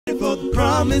For the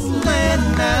promised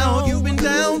land now. You've been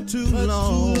down too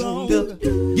long.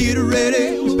 Get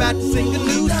ready, we're about to sing a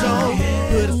new song.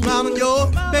 Put a smile on your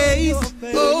face.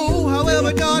 Oh,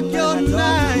 however dark your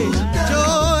night,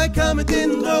 joy cometh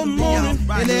in the morning,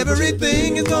 and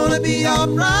everything is gonna be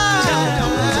alright.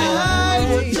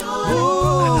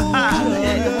 Oh,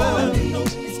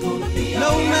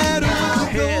 no matter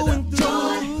what you're going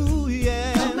through,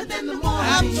 yeah,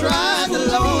 I've tried the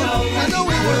Lord. I know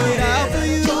He worked it out for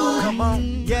you.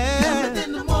 Yeah,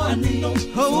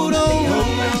 hold on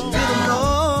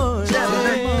to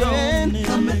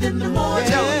the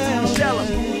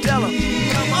morning. Tell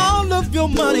him. All of your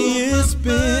money is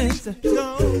spent,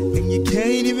 and you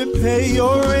can't even pay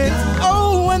your rent.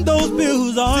 Oh, when those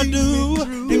bills are due,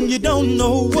 and you don't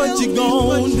know what you're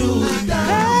gonna do.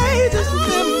 Hey, just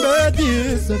remember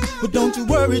this, but don't you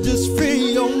worry, just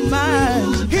free your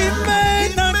mind. He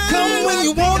may not come when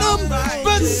you want him,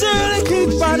 but surely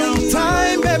keep finding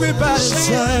time. Everybody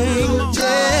sing,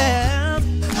 yeah.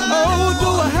 Oh, do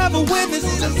I have a witness?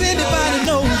 Does anybody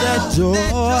know that joy?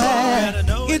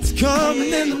 It's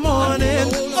coming in the morning.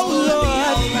 Oh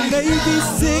Lord, you may be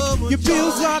sick, your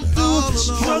bills are due.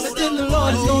 Trust in the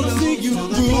Lord, He's gonna see you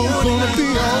through. It's gonna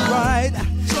be alright.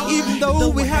 Even though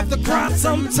we have to cry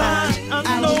sometimes,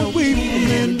 I know we've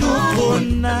been through for a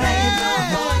night.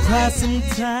 Cry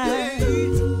sometimes.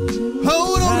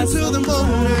 Hold on till the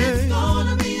morning. It's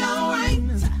gonna be alright.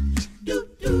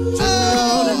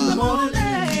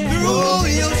 Through all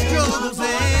your struggles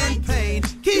and pain,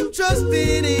 keep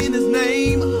trusting in His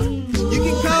name. You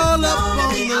can call up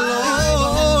on the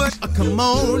Lord. Come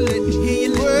on, let me hear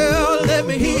you. Well, let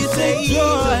me hear you say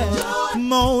joy.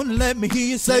 Come on, let me hear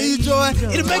you say joy.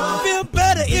 It'll make you feel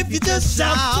better if you just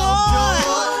shout joy.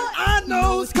 I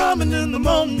know it's coming in the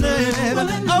morning.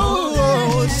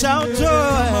 Oh, shout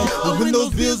joy. When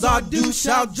those bills are due,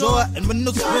 shout joy. And when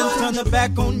those friends turn their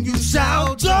back on you,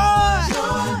 shout joy.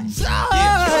 Joy.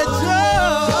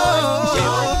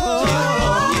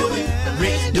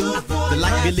 Rich dude, the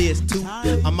light bill is too.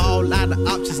 I'm all out of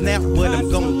options now, what I'm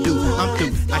gonna do. I'm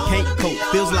through, I can't cope,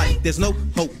 feels like there's no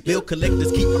hope. Bill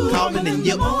collectors keep calling and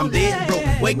yep, I'm dead broke.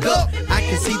 Wake up, I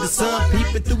can see the sun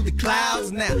peeping through the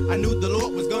clouds now. I knew the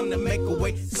Lord was gonna make a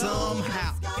way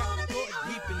somehow.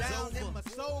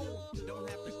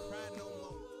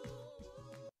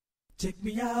 Check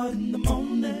me out in the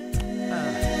morning.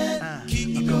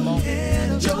 Keep your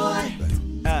head joy.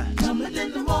 Coming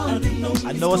in the morning.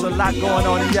 I know it's a lot going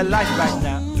on in your life right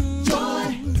now.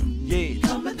 Yeah.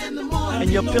 And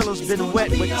your pillow's been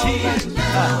wet with tears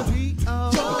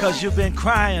because you've been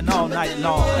crying all night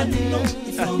long. And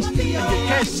you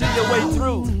can't see your way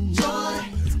through.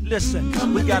 Listen,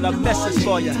 we got a message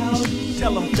for you.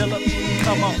 Tell them, Philip,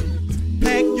 come on.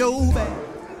 Pack your bag.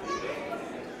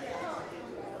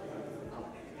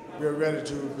 We're ready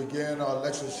to begin our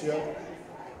lectureship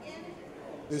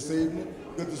this evening.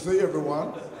 Good to see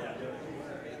everyone.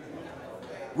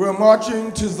 We're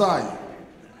marching to Zion.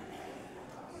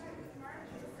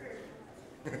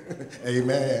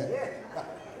 Amen.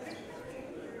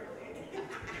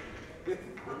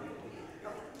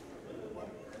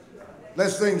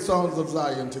 Let's sing songs of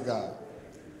Zion to God.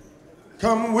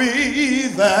 Come we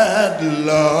that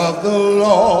love the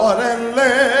Lord, and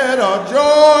let our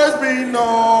joys be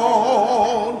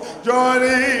known. Join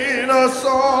in a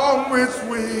song with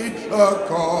sweet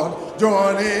accord.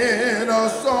 Join in a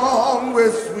song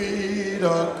with sweet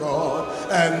accord.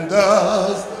 And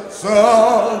thus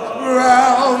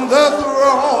surround the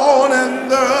throne,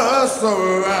 and thus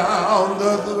surround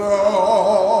the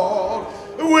throne.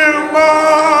 We're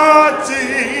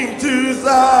marching to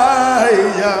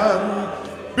Zion.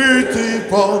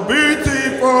 Beautiful,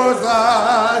 beautiful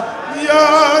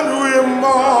Zion, we're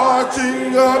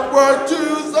marching upward to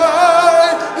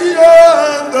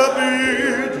Zion, the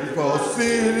beautiful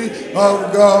city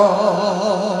of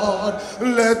God.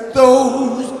 Let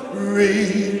those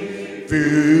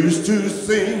refuse to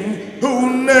sing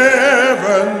who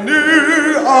never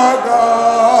knew our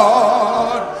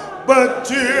God, but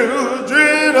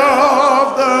children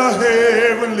of the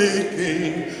heavenly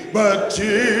King, but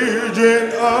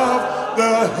children of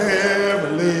the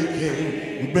heavenly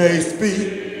King may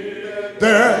speak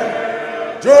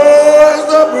their joys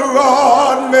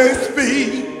abroad, may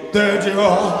speak their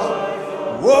joy.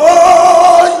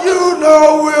 Oh, you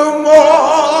know we're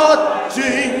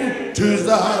marching to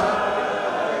Zion.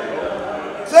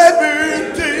 Say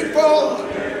beautiful.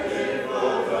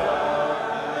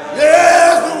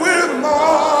 Yes, we're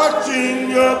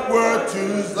marching upward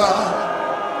to Zion.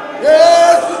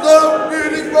 Yes, the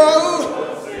beautiful.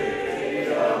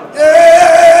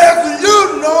 Yes, you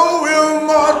know we're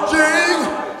marching.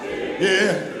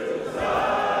 Yeah.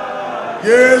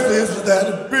 Yes, it's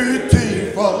that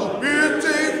beautiful,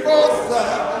 beautiful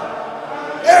sight.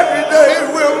 Every day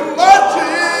we're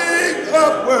marching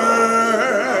upward.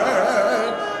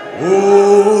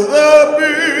 Oh, the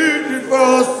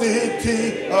beautiful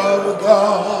city of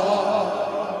God.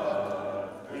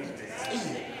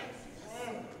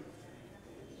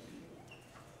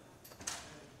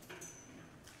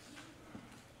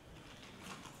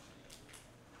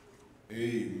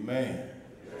 Amen.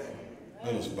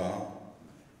 Let us bow.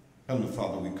 Heavenly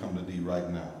Father, we come to thee right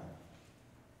now,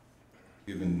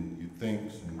 giving you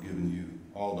thanks and giving you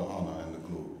all the honor and the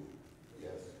glory.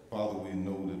 Yes. Father, we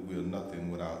know that we're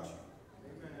nothing without you.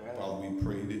 Amen. Father, we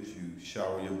pray that you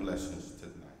shower your blessings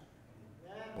tonight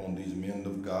on these men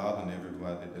of God and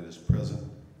everybody that is present,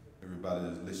 everybody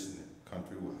that is listening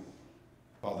countrywide.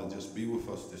 Father, just be with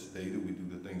us this day that we do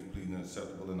the things pleasing and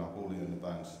acceptable in our holy and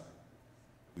divine sight.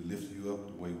 We lift you up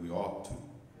the way we ought to.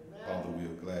 Amen. Father, we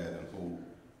are glad and hold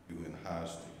you in high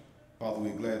esteem. Father,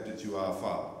 we're glad that you are our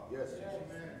Father. Yes.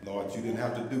 Lord, you didn't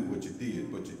have to do what you did,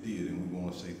 but you did, and we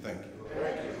want to say thank you.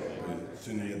 Thank you. For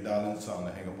sending your darling Son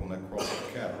to hang up on that cross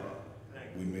of Calvary.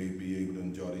 We may be able to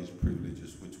enjoy these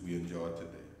privileges which we enjoy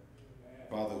today.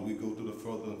 Father, we go to the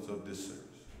furtherance of this service.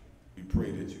 We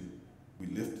pray that we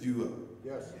lift you up.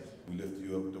 Yes. We lift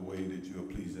you up the way that you are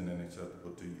pleasing and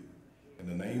acceptable to you. In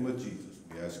the name of Jesus,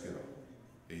 we ask it all.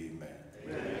 Amen.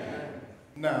 Amen.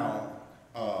 Now,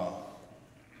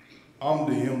 I'm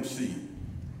the MC.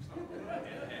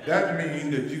 That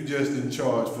means that you just in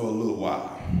charge for a little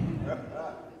while.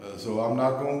 So I'm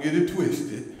not going to get it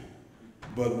twisted,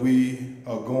 but we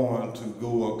are going to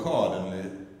go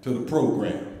accordingly to the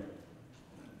program.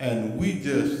 And we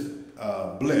just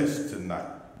blessed tonight.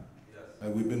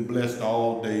 And we've been blessed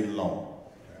all day long.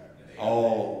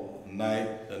 All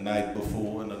night, the night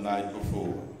before, and the night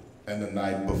before, and the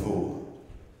night before.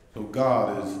 So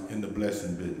God is in the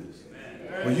blessing business.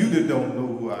 For you that don't know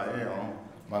who I am,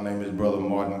 my name is Brother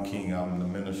Martin King. I'm the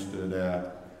minister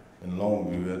there in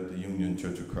Longview at the Union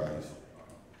Church of Christ.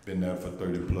 Been there for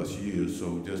 30 plus years,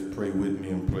 so just pray with me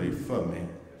and pray for me.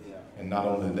 And not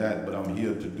only that, but I'm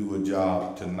here to do a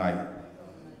job tonight.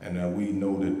 And we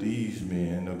know that these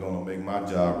men are going to make my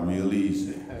job real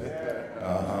easy.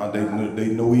 They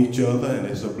know each other, and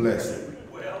it's a blessing.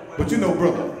 But you know,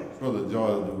 Brother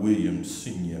George Williams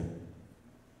Sr.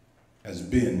 has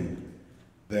been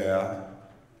there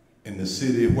in the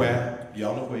city where,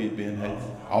 y'all know where he's been at?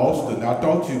 Austin. I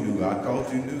thought you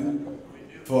knew.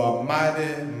 For a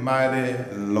mighty, mighty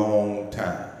long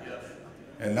time.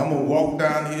 And I'm going to walk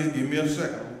down here. Give me a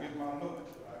second. I'm going to get my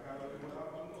notes. I got to get my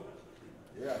notes.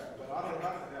 Yeah. But I don't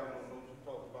have to have no notes to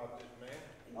talk about this man.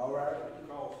 All right.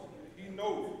 Because he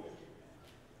knows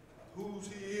whose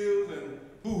he is and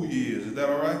who he is. Is that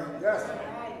all right? Yes.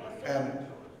 And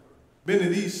been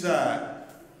at East Side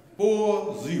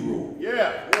 40.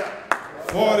 Yeah.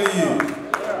 40 years.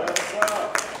 Yeah.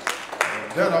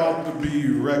 That ought to be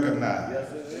recognized. Yes,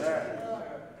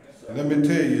 and let me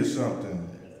tell you something.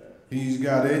 He's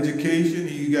got education,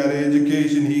 he got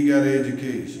education. He got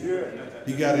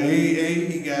an AA,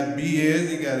 he got BS,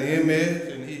 he got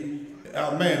MS,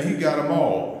 and he got them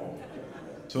all.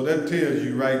 So that tells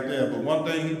you right there. But one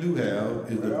thing he do have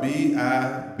is the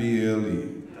BIBLE.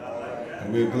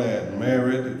 And we're glad.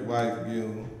 Married, his wife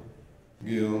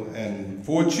Gil, and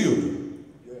 4 children.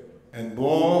 And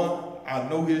boy, I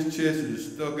know his chest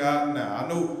is stuck out now. I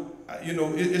know,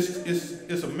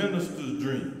 it's a minister's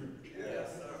dream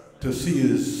to see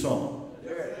his son.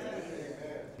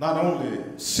 Not only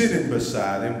sitting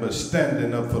beside him, but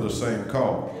standing up for the same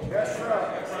cause.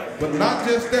 But not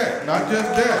just that.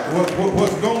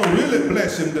 What's going to really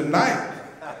bless him tonight,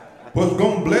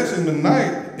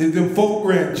 is them 4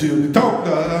 grandchildren. Talk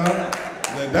to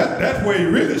that's where he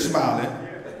really smiling.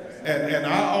 And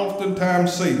I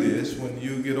oftentimes say this when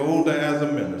you get older as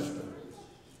a minister.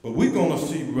 But we're going to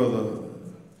see Brother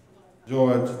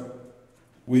George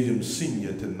Williams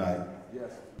Sr. tonight.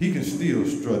 He can still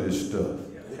strut his stuff.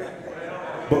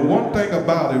 But one thing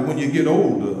about it, when you get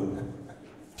older,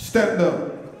 stand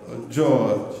up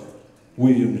George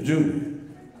Williams Jr.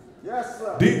 Yes,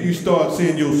 sir. Then you start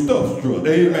seeing your stuff strut.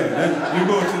 Amen. You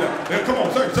go and sit down. Now, come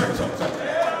on, sing.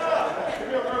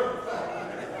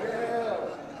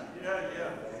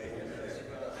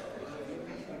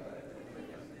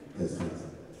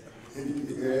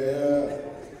 Yeah.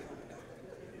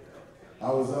 I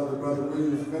was under Brother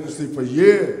Williams' ministry for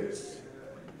years.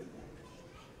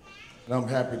 And I'm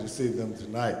happy to see them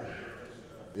tonight.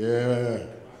 Yeah.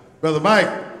 Brother Mike.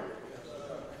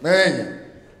 Man.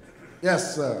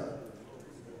 Yes, sir.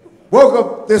 Woke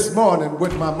up this morning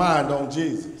with my mind on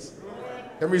Jesus.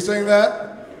 Can we sing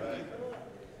that?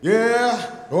 Yeah,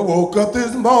 I woke up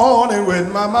this morning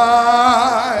with my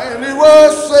mind. It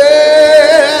was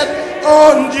set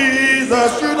on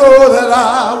Jesus. You know that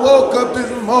I woke up this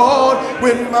morning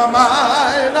with my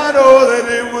mind. I know that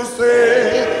it was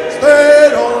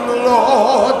set on the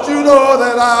Lord. You know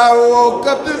that I woke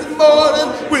up this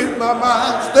morning with my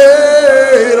mind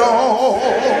stayed on.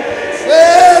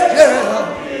 Said, yeah.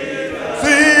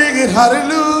 Sing it,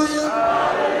 hallelujah.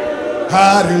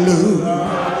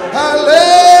 Hallelujah. Hallelujah.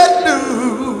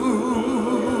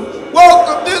 Woke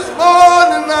up this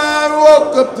morning, I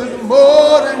woke up this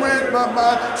morning with my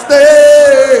mind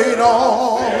stayed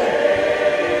on.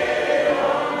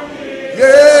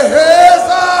 Yes,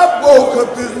 I woke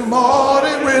up this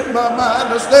morning with my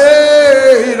mind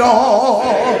stayed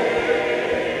on.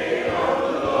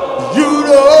 You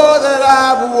know that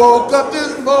I woke up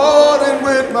this morning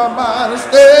with my mind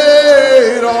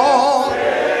stayed on.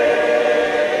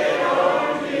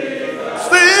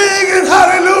 Singing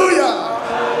hallelujah.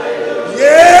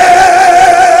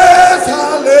 Yes,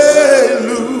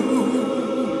 hallelujah.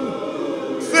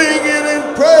 Singing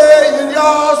and praying,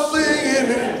 y'all singing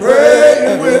and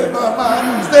praying with my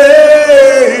mind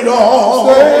stayed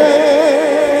on.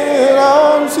 Stayed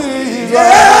on Jesus.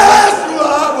 Yes,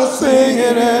 I was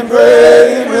singing and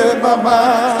praying with my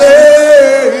mind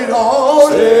stayed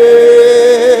on.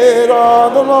 Stayed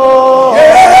on the Lord.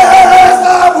 Yes,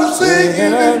 I was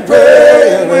singing and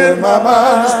praying with my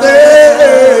mind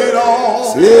stayed on.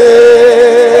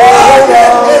 Stayed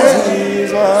on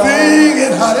Jesus.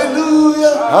 Singing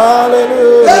hallelujah.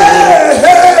 Hallelujah. Hey,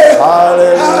 hey.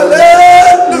 Hallelujah. Hallelujah.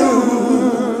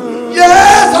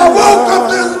 Yes, I woke up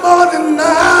this morning now.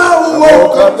 I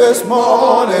woke up this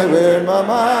morning with my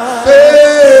mind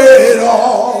stayed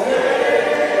on.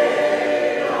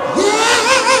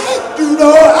 Yeah, you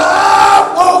know I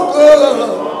woke up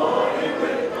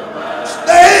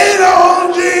stayed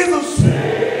on Jesus.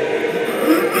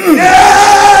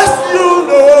 Yes, you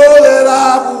know that I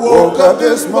woke up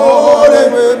this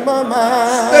morning with my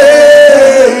mind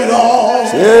stayed on.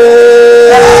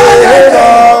 Stayed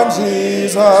on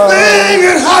Jesus.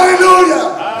 Singing hallelujah.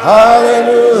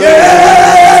 Hallelujah.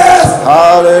 Yes.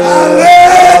 Hallelujah.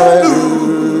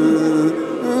 Hallelujah.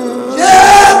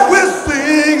 Yes, we're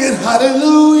singing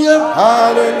hallelujah.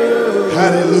 Hallelujah.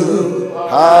 Hallelujah.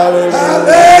 Hallelujah.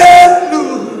 Hallelujah.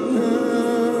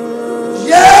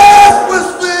 Yes, we're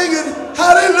singing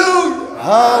hallelujah.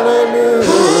 Hallelujah.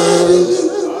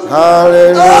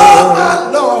 Hallelujah. Oh, my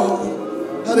Lord.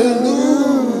 Hallelujah.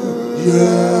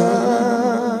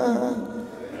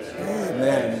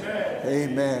 Amen.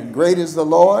 Amen. Great is the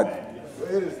Lord,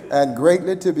 and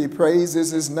greatly to be praised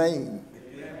is his name.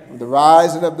 From the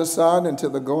rising of the sun until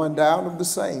the going down of the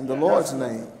same, the Lord's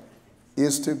name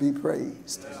is to be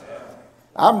praised.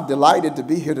 I'm delighted to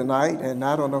be here tonight, and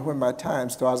I don't know when my time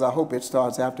starts. I hope it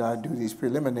starts after I do these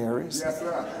preliminaries. Yes,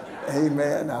 sir.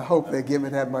 Amen. I hope they give me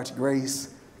that much grace.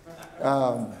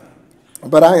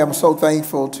 But I am so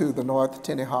thankful to the North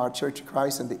Tennessee Church of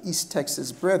Christ and the East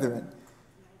Texas Brethren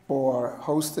for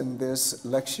hosting this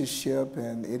lectureship,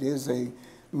 and it is a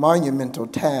monumental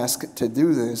task to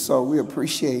do this, so we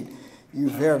appreciate you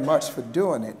very much for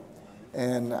doing it.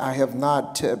 And I have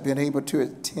not been able to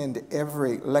attend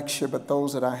every lecture, but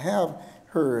those that I have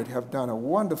heard have done a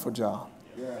wonderful job.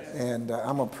 Yes. And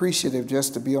I'm appreciative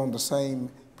just to be on the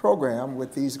same program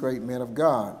with these great men of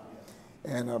God.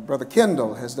 And Brother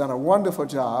Kendall has done a wonderful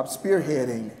job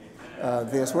spearheading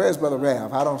this. Where's Brother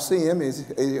Rav? I don't see him.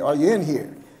 Are you in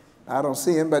here? I don't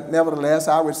see him, but nevertheless,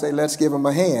 I would say let's give him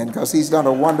a hand, because he's done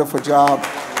a wonderful job.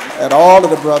 And all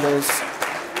of the brothers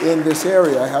in this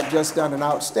area have just done an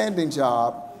outstanding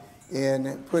job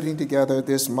in putting together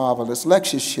this marvelous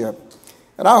lectureship.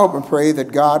 And I hope and pray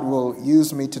that God will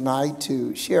use me tonight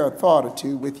to share a thought or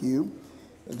two with you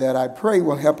that I pray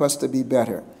will help us to be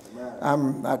better.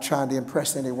 I'm not trying to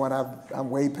impress anyone.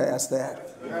 I'm way past that.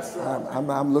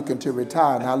 I'm looking to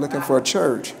retire, not looking for a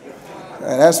church.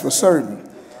 That's for certain.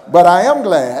 But I am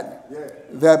glad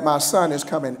that my son is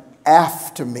coming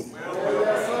after me.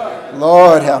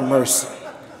 Lord have mercy.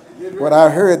 When I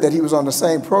heard that he was on the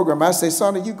same program, I said,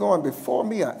 son, are you going before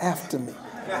me or after me?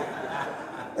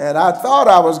 And I thought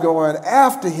I was going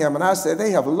after him, and I said,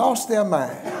 they have lost their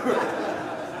mind.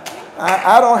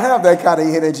 I don't have that kind of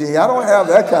energy. I don't have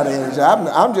that kind of energy.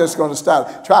 I'm just going to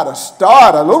try to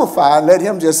start a little fire and let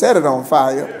him just set it on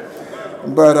fire.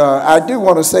 But I do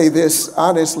want to say this,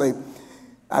 honestly.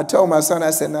 I told my son,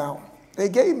 I said, now, they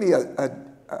gave me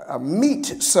a meat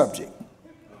subject,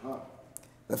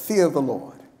 the fear of the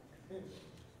Lord.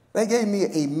 They gave me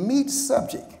a meat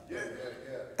subject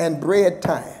and bread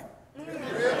time.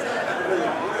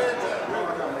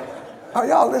 Are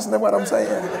y'all listening to what I'm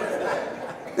saying?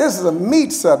 This is a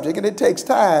meat subject, and it takes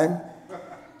time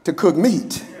to cook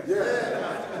meat.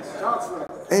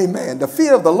 Amen. The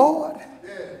fear of the Lord.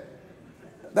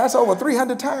 That's over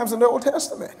 300 times in the Old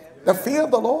Testament. The fear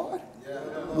of the Lord.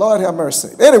 Lord have mercy.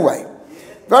 Anyway,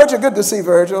 Virgil, good to see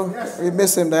Virgil. We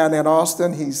miss him down in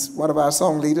Austin. He's one of our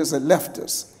song leaders that left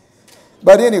us.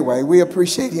 But anyway, we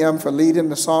appreciate him for leading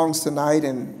the songs tonight.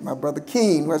 And my brother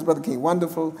Keene, where's Brother Keene?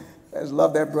 Wonderful. I just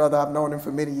love that brother. I've known him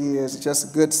for many years. Just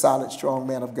a good, solid, strong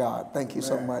man of God. Thank you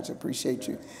so much. I appreciate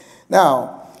you.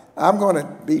 Now, I'm going to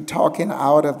be talking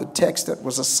out of the text that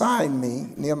was assigned me,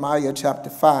 Nehemiah chapter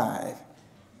 5.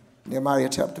 Nehemiah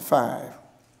chapter 5.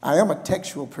 I am a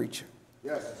textual preacher.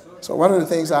 So one of the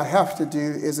things I have to do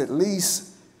is at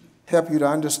least help you to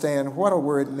understand what a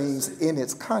word means in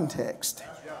its context.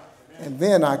 And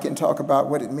then I can talk about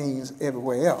what it means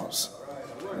everywhere else.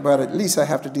 But at least I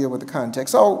have to deal with the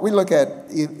context. So we look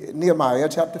at Nehemiah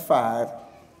chapter 5,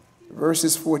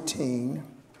 verses 14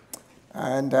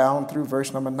 and down through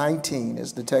verse number 19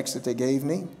 is the text that they gave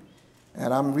me.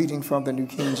 And I'm reading from the New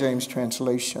King James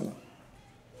translation.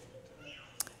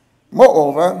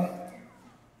 Moreover,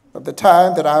 of the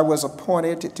time that I was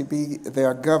appointed to be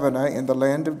their governor in the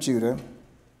land of Judah,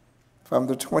 from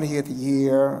the 20th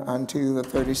year unto the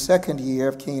 32nd year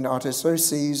of King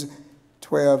Artaxerxes,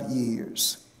 12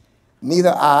 years.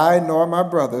 Neither I nor my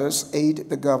brothers ate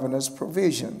the governor's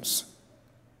provisions,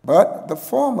 but the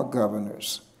former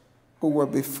governors who were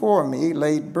before me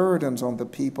laid burdens on the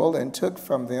people and took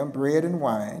from them bread and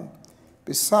wine,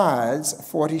 besides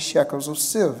 40 shekels of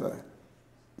silver.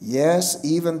 Yes,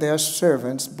 even their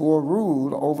servants bore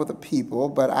rule over the people,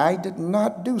 but I did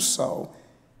not do so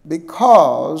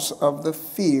because of the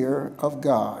fear of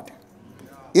God.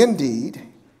 Indeed,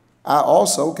 I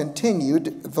also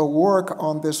continued the work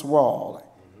on this wall,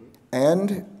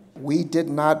 and we did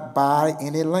not buy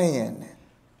any land.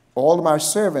 All of my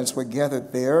servants were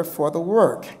gathered there for the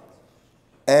work,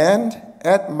 and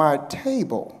at my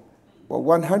table were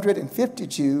 150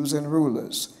 Jews and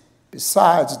rulers,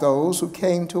 besides those who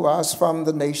came to us from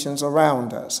the nations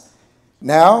around us.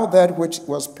 Now that which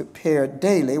was prepared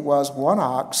daily was 1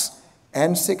 ox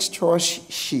and 6 choice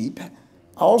sheep,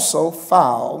 also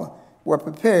fowl were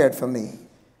prepared for me,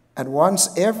 and once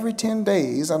every 10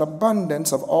 days an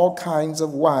abundance of all kinds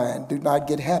of wine. Do not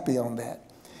get happy on that.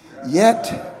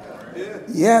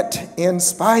 Yet, in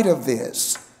spite of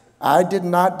this, I did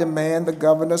not demand the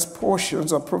governor's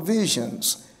portions of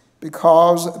provisions,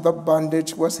 because the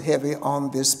bondage was heavy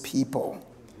on this people.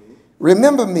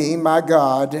 Remember me, my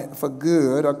God, for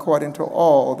good, according to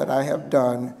all that I have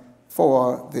done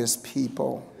for this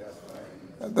people.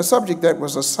 The subject that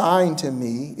was assigned to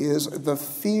me is the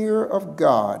fear of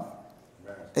God,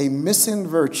 a missing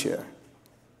virtue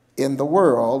in the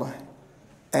world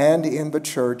and in the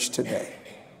church today.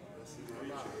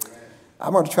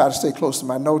 I'm going to try to stay close to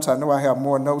my notes. I know I have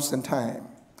more notes than time.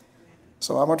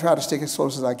 So I'm going to try to stick as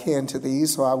close as I can to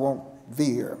these so I won't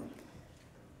veer.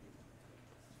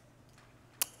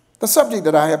 The subject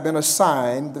that I have been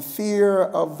assigned, the fear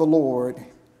of the Lord,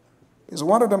 is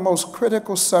one of the most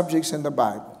critical subjects in the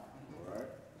Bible.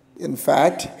 In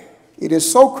fact, it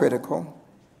is so critical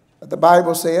that the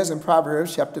Bible says in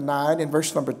Proverbs chapter 9 and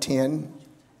verse number 10,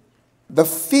 the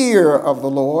fear of the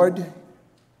Lord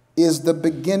is the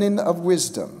beginning of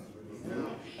wisdom,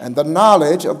 and the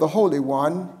knowledge of the Holy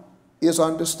One is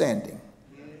understanding.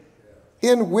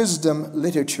 In wisdom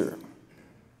literature,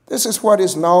 this is what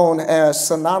is known as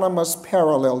synonymous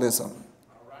parallelism.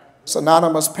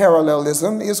 Synonymous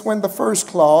parallelism is when the first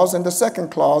clause and the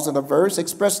second clause in a verse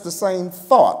express the same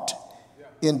thought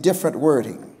in different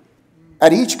wording,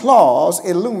 and each clause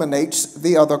illuminates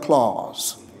the other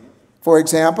clause. For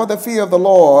example, the fear of the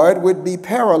Lord would be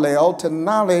parallel to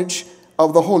knowledge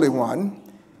of the Holy One,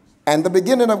 and the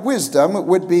beginning of wisdom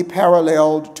would be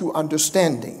paralleled to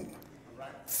understanding.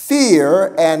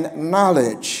 Fear and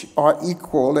knowledge are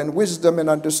equal, and wisdom and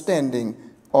understanding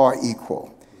are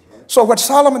equal. So what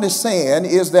Solomon is saying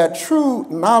is that true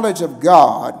knowledge of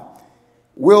God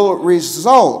will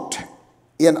result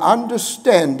in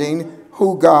understanding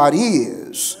who God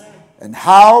is and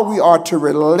how we are to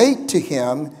relate to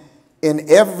him in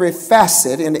every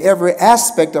facet, in every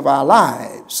aspect of our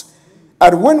lives.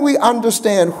 And when we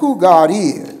understand who God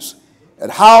is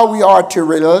and how we are to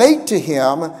relate to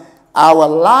him, our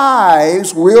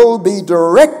lives will be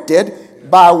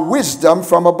directed by wisdom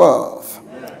from above.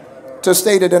 To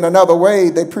state it in another way,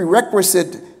 the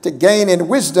prerequisite to gain in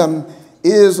wisdom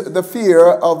is the fear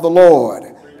of the Lord,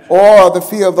 or the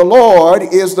fear of the Lord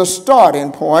is the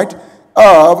starting point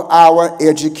of our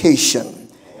education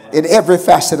in every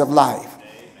facet of life.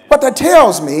 What that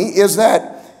tells me is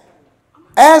that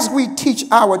as we teach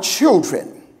our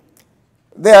children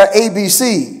their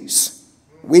ABCs,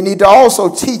 we need to also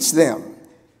teach them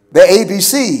the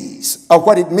ABCs of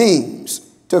what it means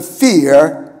to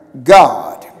fear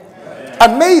God.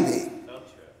 And maybe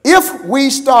if we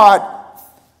start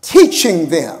teaching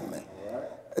them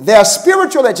their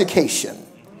spiritual education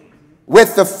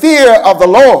with the fear of the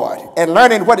Lord and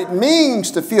learning what it means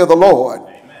to fear the Lord,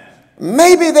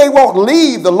 maybe they won't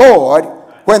leave the Lord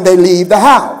when they leave the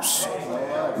house.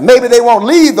 Maybe they won't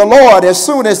leave the Lord as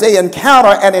soon as they encounter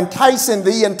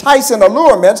the enticing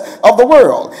allurements of the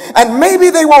world. And maybe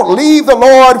they won't leave the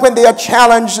Lord when they are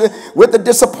challenged with the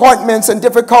disappointments and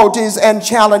difficulties and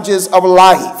challenges of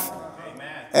life.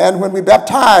 And when we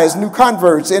baptize new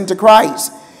converts into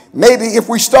Christ, maybe if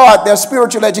we start their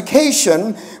spiritual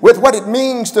education with what it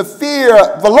means to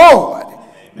fear the Lord,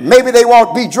 maybe they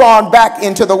won't be drawn back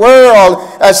into the world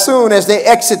as soon as they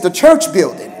exit the church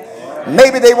building.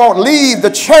 Maybe they won't leave the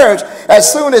church as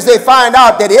soon as they find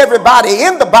out that everybody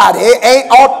in the body ain't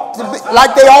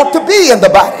like they ought to be in the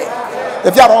body.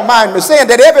 If y'all don't mind me saying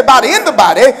that, everybody in the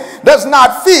body does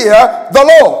not fear the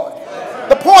Lord.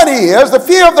 The point is, the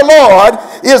fear of the Lord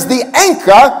is the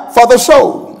anchor for the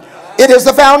soul. It is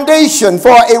the foundation for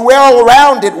a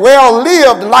well-rounded,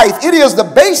 well-lived life. It is the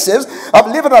basis of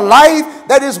living a life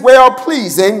that is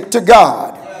well-pleasing to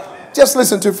God. Just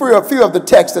listen to a few of the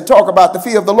texts that talk about the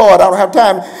fear of the Lord. I don't have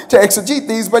time to exegete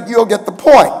these, but you'll get the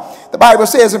point. The Bible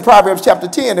says in Proverbs chapter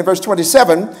 10 and verse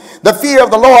 27, the fear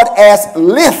of the Lord adds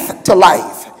length to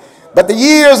life, but the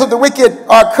years of the wicked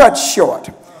are cut short.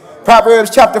 Proverbs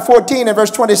chapter 14 and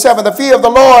verse 27, the fear of the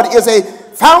Lord is a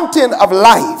fountain of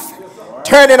life,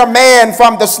 turning a man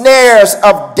from the snares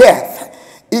of death.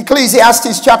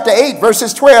 Ecclesiastes chapter 8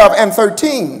 verses 12 and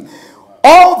 13.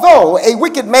 Although a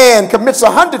wicked man commits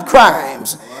 100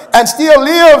 crimes and still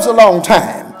lives a long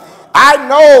time, I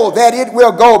know that it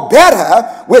will go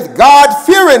better with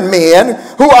God-fearing men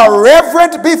who are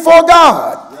reverent before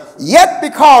God. Yet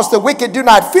because the wicked do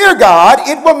not fear God,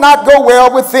 it will not go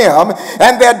well with them,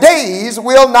 and their days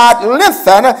will not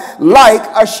lengthen like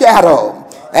a shadow.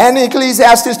 And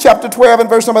Ecclesiastes chapter 12 and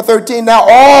verse number 13, now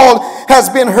all has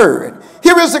been heard.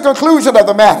 Here is the conclusion of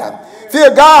the matter.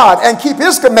 Fear God and keep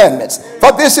his commandments,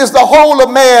 for this is the whole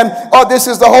of man, or this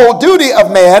is the whole duty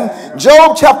of man.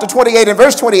 Job chapter 28 and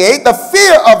verse 28, the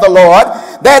fear of the Lord,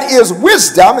 that is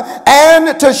wisdom,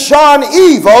 and to shun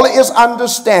evil is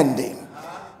understanding.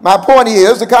 My point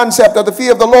is, the concept of the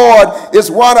fear of the Lord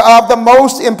is one of the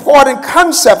most important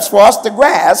concepts for us to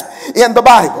grasp in the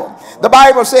Bible. The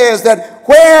Bible says that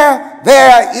where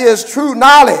there is true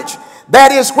knowledge,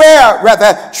 that is where,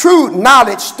 true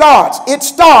knowledge starts. It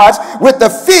starts with the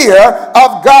fear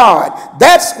of God.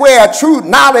 That's where true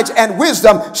knowledge and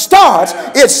wisdom starts.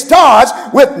 It starts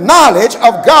with knowledge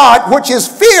of God, which is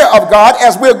fear of God,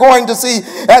 as we're going to see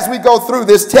as we go through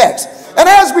this text. And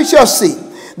as we shall see,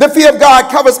 the fear of God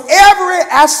covers every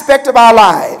aspect of our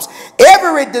lives,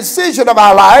 every decision of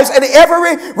our lives, and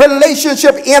every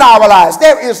relationship in our lives.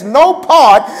 There is no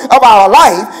part of our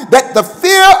life that the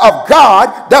fear of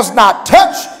God does not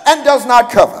touch and does not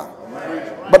cover.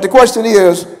 But the question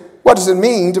is, what does it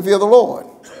mean to fear the Lord?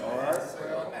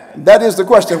 That is the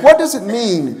question. What does it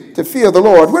mean to fear the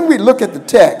Lord? When we look at the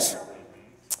text,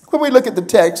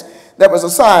 that was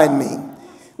assigned me,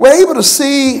 we're able to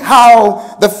see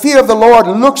how the fear of the Lord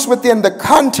looks within the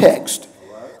context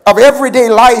of everyday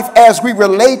life as we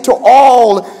relate to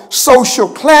all social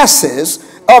classes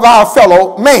of our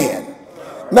fellow man.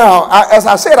 Now, as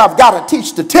I said, I've got to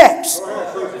teach the text.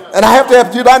 And I have to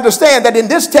have you to understand that in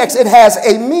this text it has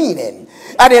a meaning.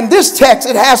 And in this text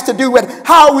it has to do with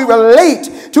how we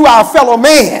relate to our fellow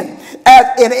man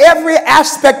in every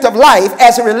aspect of life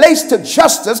as it relates to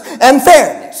justice and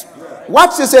fairness.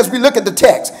 Watch this as we look at the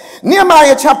text.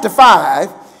 Nehemiah chapter 5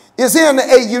 is in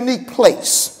a unique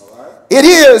place. It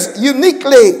is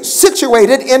uniquely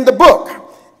situated in the book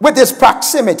with its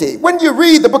proximity. When you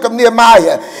read the book of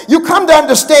Nehemiah, you come to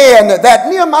understand that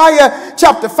Nehemiah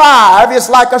chapter 5 is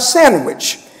like a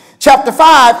sandwich. Chapter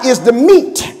 5 is the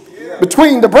meat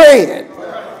between the bread.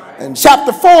 And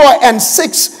chapter 4 and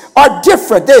 6 are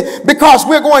different because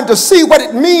we're going to see what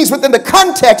it means within the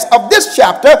context of this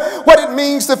chapter, what it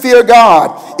means to fear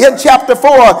God. In chapter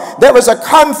 4, there is a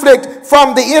conflict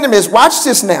from the enemies. Watch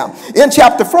this now. In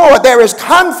chapter 4, there is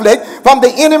conflict from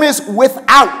the enemies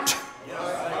without.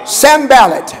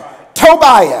 Sanballat,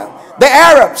 Tobiah, the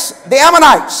Arabs, the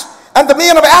Ammonites, and the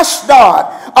men of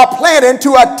Ashdod are planning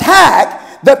to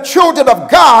attack the children of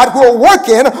God who are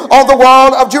working on the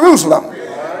wall of Jerusalem.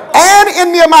 And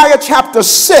in Nehemiah chapter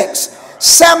 6,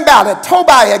 Sanballat,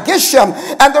 Tobiah, Geshem,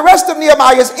 and the rest of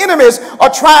Nehemiah's enemies are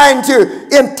trying to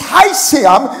entice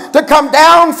him to come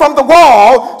down from the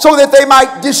wall so that they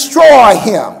might destroy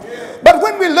him. But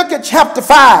when we look at chapter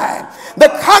 5, the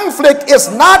conflict is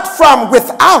not from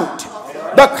without.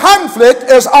 The conflict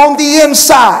is on the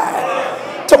inside.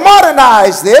 To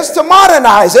modernize this, to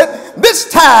modernize it,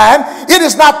 this time it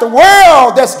is not the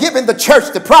world that's giving the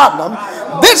church the problem.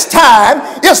 This time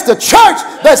it's the church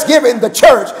that's giving the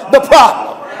church the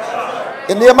problem.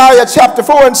 In Nehemiah chapter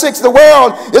 4 and 6, the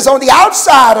world is on the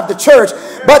outside of the church,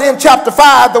 but in chapter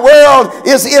 5, the world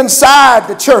is inside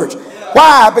the church.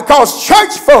 Why? Because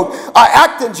church folk are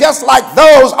acting just like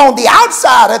those on the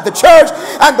outside of the church.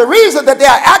 And the reason that they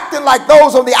are acting like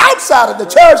those on the outside of the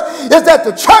church is that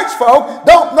the church folk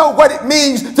don't know what it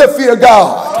means to fear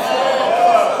God.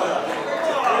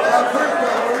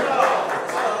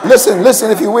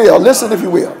 Listen if you will. Listen if you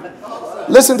will.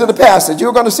 Listen to the passage.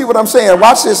 You're going to see what I'm saying.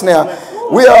 Watch this now.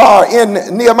 We are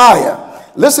in Nehemiah.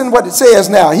 Listen what it says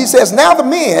now. He says, now the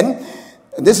men,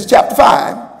 and this is chapter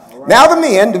 5. Now the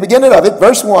men, the beginning of it,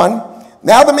 verse 1,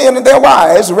 now the men and their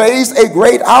wives raised a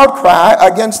great outcry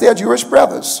against their Jewish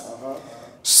brothers.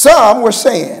 Some were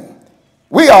saying,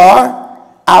 we and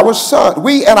our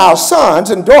sons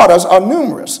and daughters are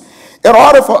numerous. In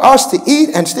order for us to eat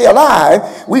and stay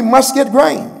alive, we must get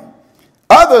grain.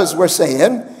 Others were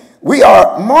saying, we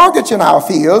are mortgaging our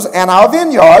fields and our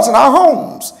vineyards and our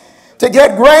homes to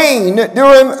get grain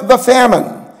during the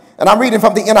famine. And I'm reading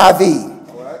from the NIV.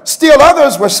 Still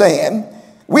others were saying,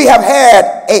 we have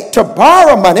had to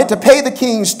borrow money to pay the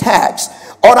king's tax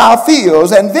on our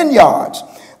fields and vineyards.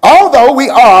 Although we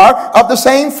are of the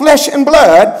same flesh and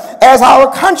blood as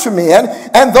our countrymen,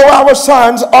 and though our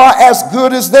sons are as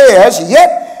good as theirs,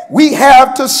 yet we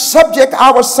have to subject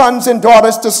our sons and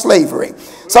daughters to slavery.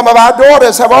 Some of our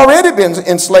daughters have already been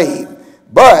enslaved,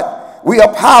 but we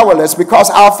are powerless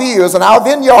because our fields and our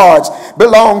vineyards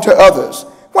belong to others.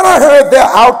 When I heard their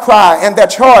outcry and their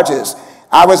charges,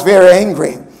 I was very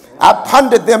angry. I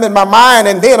pondered them in my mind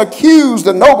and then accused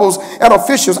the nobles and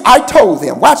officials. I told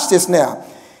them, watch this now,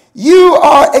 you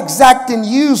are exacting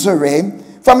usury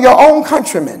from your own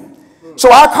countrymen.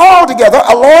 So I called together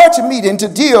a large meeting to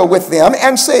deal with them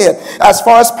and said, as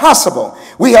far as possible,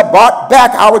 we have bought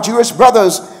back our Jewish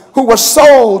brothers who were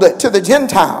sold to the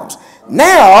Gentiles.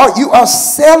 Now you are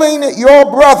selling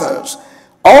your brothers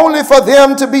only for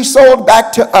them to be sold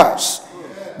back to us.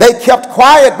 They kept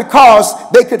quiet because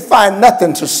they could find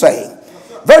nothing to say.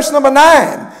 Verse number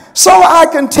 9. So I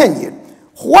continued,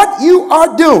 what you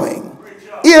are doing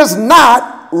is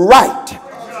not right.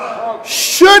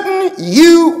 Shouldn't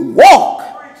you walk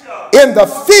in the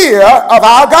fear of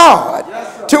our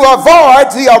God to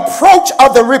avoid the approach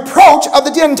of the reproach of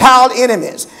the Gentile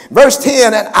enemies? Verse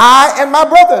 10, and I and my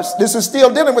brothers, this is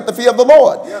still dealing with the fear of the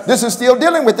Lord. This is still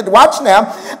dealing with it. Watch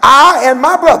now. I and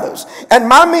my brothers and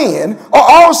my men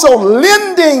are also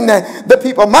lending the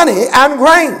people money and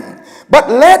grain. But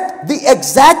let the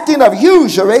exacting of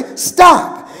usury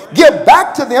stop. Give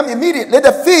back to them immediately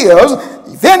the fields,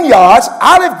 vineyards,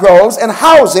 olive groves, and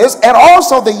houses, and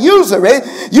also the usury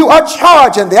you are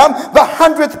charging them, the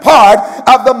 100th part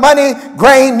of the money,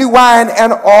 grain, new wine,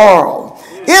 and oil.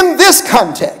 In this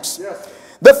context,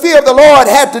 the fear of the Lord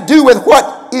had to do with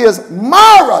what is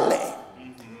morally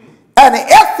and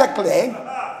ethically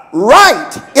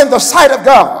right in the sight of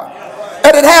God.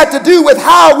 And it had to do with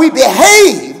how we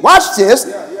behave, watch this,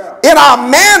 in our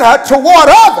manner toward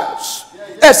others,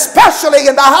 especially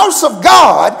in the house of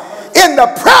God, in the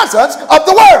presence of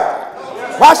the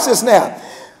world. Watch this now.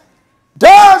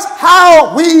 Does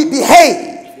how we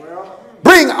behave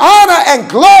bring honor and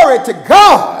glory to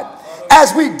God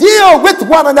as we deal with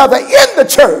one another in the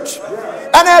church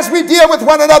and as we deal with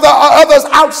one another or others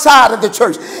outside of the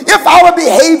church? If our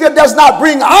behavior does not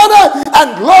bring honor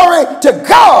and glory to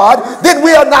God, then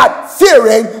we are not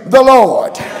fearing the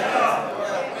Lord.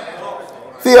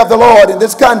 Fear of the Lord in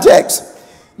this context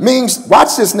means,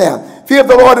 watch this now, fear of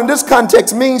the Lord in this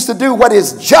context means to do what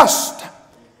is just,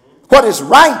 what is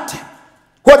right,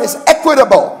 what is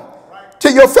equitable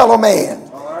to your fellow man.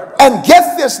 And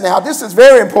get this now, this is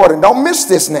very important. Don't miss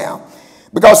this now,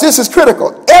 because this is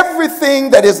critical. Everything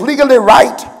that is legally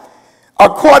right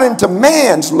according to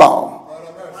man's law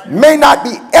may not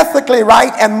be ethically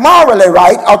right and morally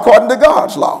right according to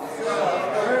God's law.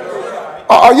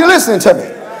 Are you listening to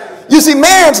me? You see,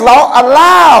 man's law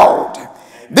allowed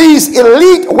these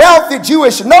elite, wealthy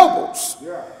Jewish nobles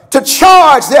to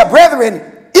charge their brethren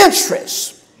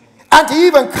interest and to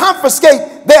even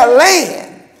confiscate their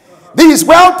land. These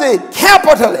wealthy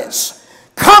capitalists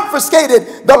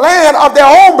confiscated the land of their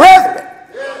own brethren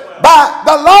by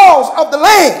the laws of the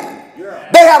land.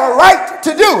 They had a right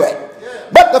to do it.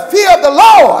 But the fear of the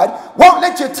Lord won't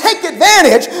let you take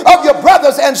advantage of your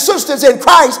brothers and sisters in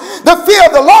Christ. The fear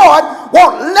of the Lord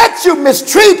won't let you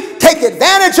mistreat, take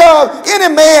advantage of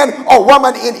any man or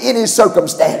woman in any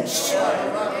circumstance.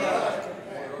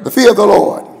 The fear of the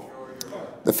Lord.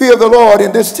 The fear of the Lord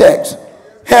in this text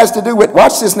has to do with,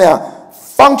 watch this now,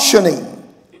 functioning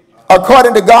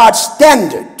according to God's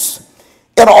standards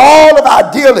in all of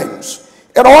our dealings,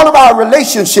 in all of our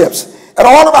relationships, in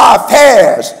all of our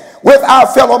affairs with our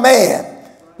fellow man.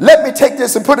 Let me take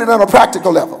this and put it on a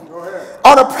practical level.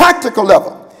 On a practical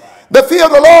level, the fear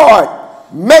of the Lord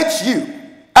makes you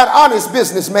an honest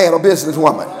businessman or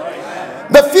businesswoman.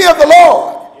 The fear of the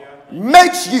Lord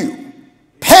makes you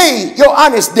pay your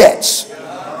honest debts.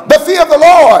 The fear of the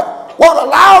Lord won't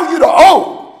allow you to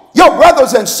owe your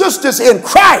brothers and sisters in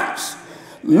Christ.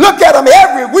 Look at them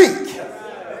every week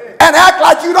and act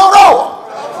like you don't owe them.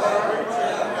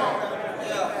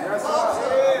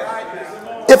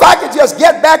 If I could just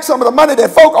get back some of the money that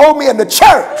folk owe me in the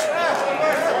church,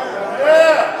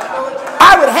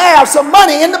 I would have some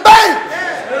money in the bank.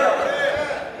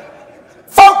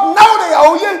 Folk know they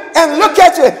owe you and look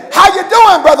at you. How you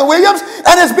doing, Brother Williams?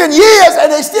 And it's been years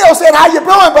and they still said, how you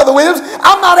doing, Brother Williams?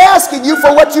 I'm not asking you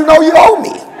for what you know you owe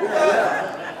me.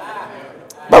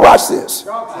 But watch this.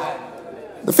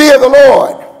 The fear of the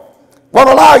Lord won't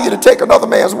allow you to take another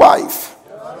man's wife.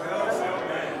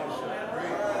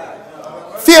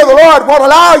 Fear of the Lord won't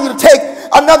allow you to take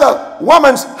another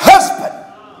woman's husband.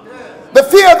 The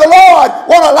fear of the Lord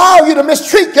won't allow you to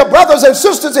mistreat your brothers and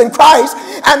sisters in Christ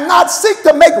and not seek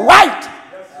to make right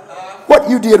what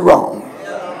you did wrong.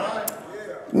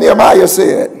 Nehemiah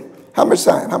said, how much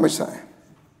time? How much time?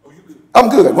 I'm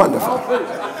good. Wonderful.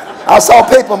 I saw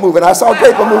paper moving.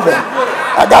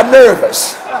 I got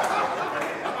nervous.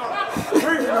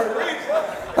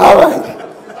 All right.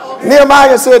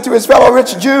 Nehemiah said to his fellow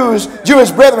rich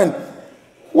Jewish brethren,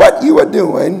 what you are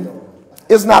doing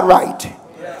is not right.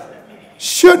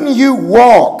 Shouldn't you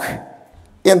walk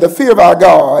in the fear of our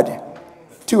God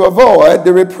to avoid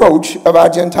the reproach of our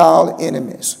Gentile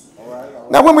enemies?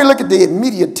 Now, when we look at the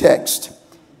immediate text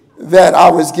that I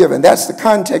was given, that's the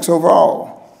context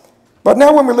overall. But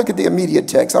now when we look at the immediate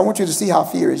text, I want you to see how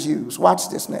fear is used. Watch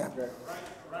this now.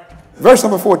 Verse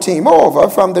number 14, moreover,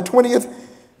 from the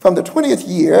 20th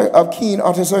year of King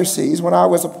Artaxerxes, when I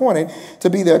was appointed to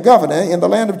be their governor in the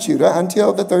land of Judah,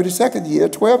 until the 32nd year,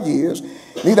 12 years,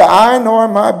 neither I nor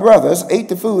my brothers ate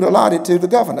the food allotted to the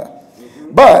governor.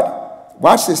 But,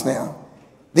 watch this now,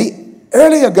 the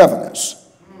earlier governors,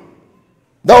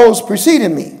 those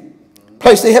preceding me,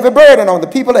 placed a heavy burden on the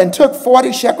people and took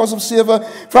 40 shekels of silver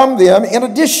from them in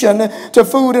addition to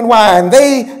food and wine.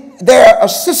 Their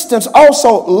assistants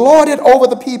also lorded over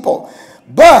the people.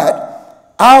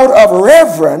 But out of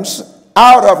reverence,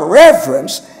 out of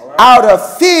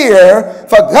fear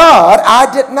for God,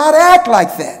 I did not act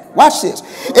like that. Watch this.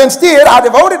 Instead, I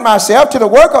devoted myself to the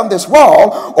work on this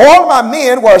wall. All my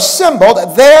men were assembled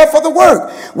there for the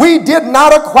work. We did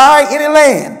not acquire any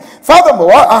land. Furthermore,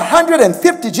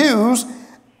 150 Jews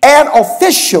and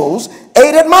officials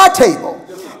ate at my table,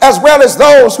 as well as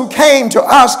those who came to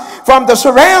us from the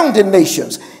surrounding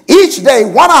nations. Each day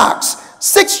 1 ox,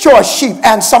 6 choice sheep,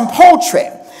 and some poultry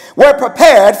were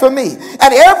prepared for me.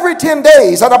 And every 10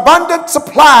 days an abundant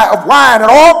supply of wine and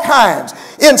all kinds.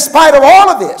 In spite of all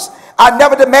of this, I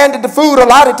never demanded the food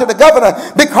allotted to the governor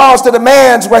because the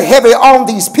demands were heavy on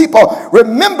these people.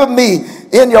 Remember me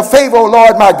in your favor, O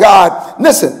Lord my God.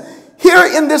 Listen, here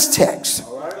in this text,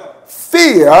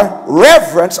 fear,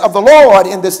 reverence of the Lord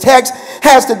in this text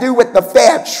has to do with the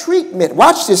fair treatment.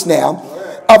 Watch this now.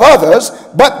 Of others,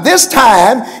 but this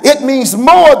time it means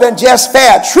more than just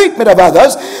fair treatment of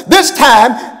others. This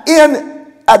time,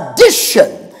 in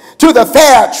addition to the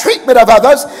fair treatment of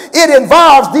others, it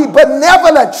involves the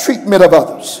benevolent treatment of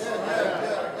others.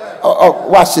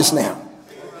 Watch this now.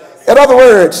 In other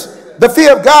words, the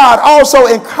fear of God also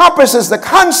encompasses the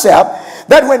concept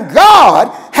that when God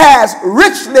has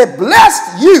richly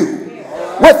blessed you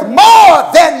with more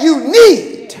than you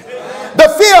need, the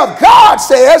fear of God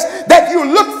says that you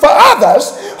look for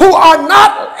others who are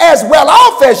not as well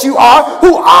off as you are,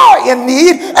 who are in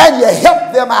need, and you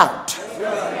help them out.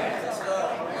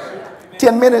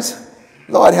 10 minutes?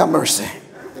 Lord have mercy.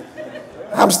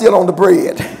 I'm still on the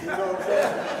bread.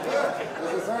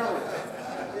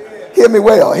 Hear me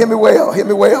well, hear me well, hear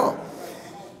me well.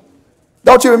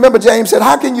 Don't you remember James said,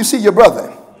 how can you see your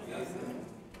brother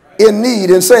in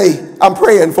need and say, I'm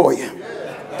praying for you?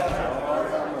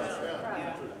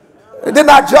 Did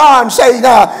not John say,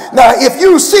 now if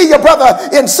you see your brother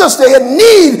and sister in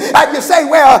need, and you say,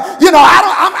 well,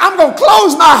 I'm going to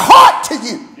close my heart to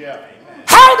you.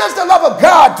 How does the love of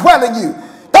God dwell in you?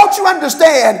 Don't you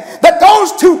understand that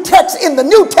those two texts in the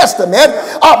New Testament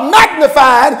are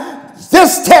magnified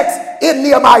this text in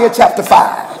Nehemiah chapter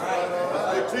 5?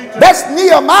 That's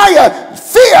Nehemiah,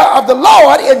 fear of the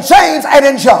Lord in James and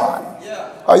in John.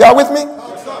 Are y'all with me?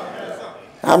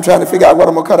 I'm trying to figure out what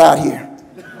I'm going to cut out here.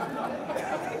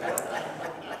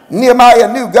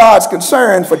 Nehemiah knew God's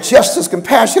concern for justice,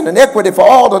 compassion, and equity for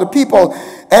all of the people,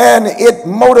 and it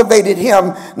motivated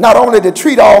him not only to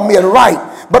treat all men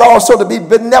right, but also to be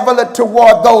benevolent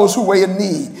toward those who were in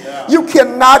need. You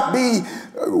cannot be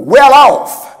well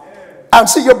off and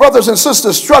see your brothers and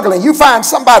sisters struggling. You find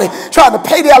somebody trying to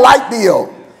pay their light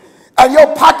bill, and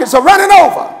your pockets are running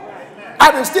over.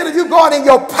 And instead of you going in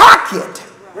your pocket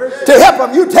to help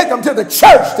them, you take them to the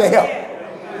church to help.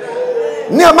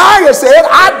 Nehemiah said,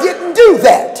 I didn't do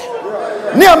that.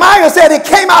 Nehemiah said, it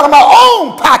came out of my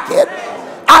own pocket.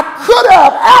 I could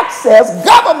have accessed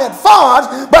government funds,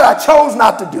 but I chose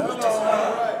not to do it.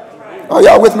 Are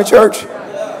y'all with me, church?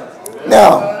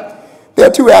 Now, there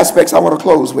are two aspects I want to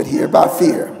close with here about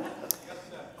fear.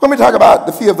 Let me talk about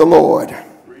the fear of the Lord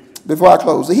before I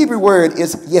close. The Hebrew word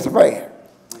is yithreh.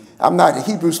 I'm not a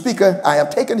Hebrew speaker. I have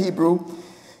taken Hebrew,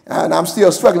 and I'm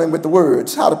still struggling with the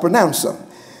words, how to pronounce them.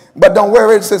 But don't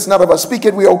worry, since none of us speak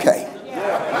it, we're okay.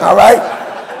 All right?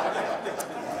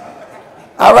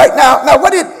 All right, now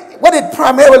what it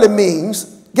primarily means,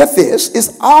 get this,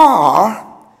 is our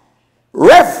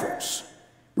reverence,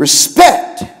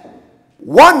 respect,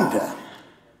 wonder,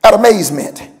 and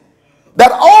amazement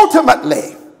that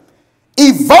ultimately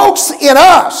evokes in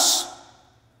us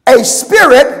a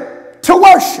spirit to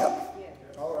worship.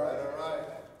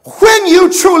 When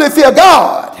you truly fear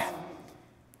God,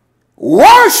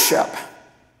 worship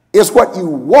is what you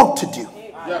want to do.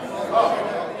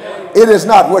 It is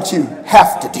not what you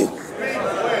have to do.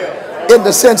 In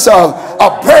the sense of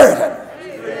a burden.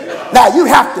 Now you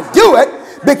have to do it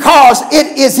because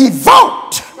it is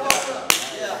evoked.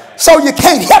 So you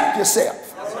can't help yourself.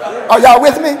 Are y'all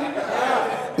with me?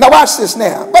 Now watch this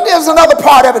now. But there's another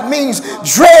part of it, means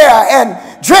dread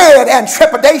and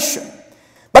trepidation.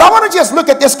 But I want to just look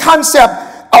at this concept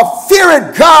of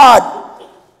fearing God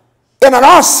in an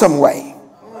awesome way.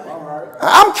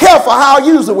 I'm careful how I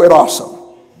use the word awesome.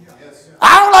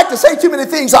 I don't like to say too many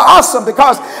things are awesome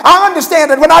because I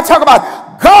understand that when I talk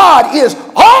about God is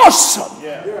awesome,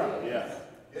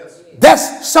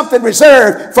 that's something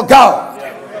reserved for God.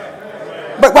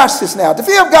 But watch this now. The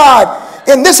fear of God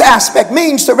in this aspect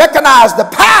means to recognize the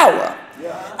power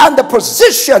and the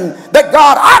position that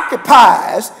God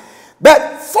occupies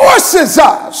that forces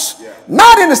us,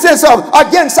 not in the sense of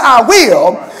against our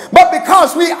will, but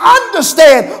because we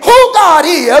understand who God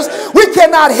is, we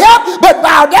cannot help but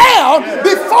bow down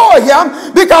before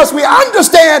him because we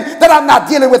understand that I'm not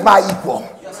dealing with my equal.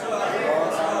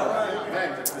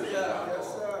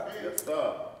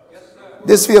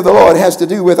 This fear of the Lord has to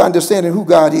do with understanding who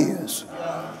God is.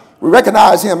 We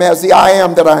recognize him as the I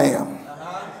am that I am.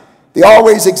 The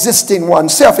always existing one,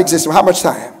 self-existing. How much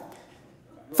time?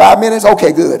 5 minutes?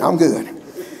 Okay, good. I'm good.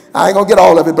 I ain't going to get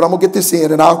all of it, but I'm going to get this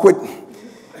in and I'll quit.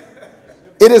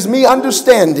 It is me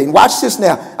understanding. Watch this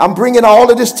now. I'm bringing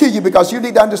all of this to you because you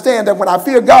need to understand that when I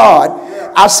fear God,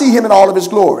 I see him in all of his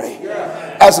glory.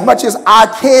 As much as I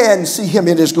can see him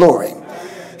in his glory.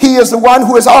 He is the one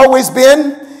who has always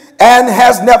been and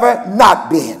has never not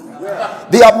been.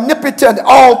 The omnipotent,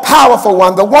 all-powerful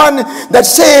one. The one that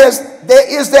says,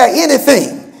 is there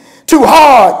anything too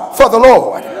hard for the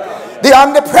Lord? The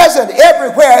omnipresent,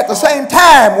 everywhere at the same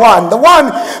time one. The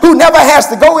one who never has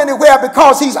to go anywhere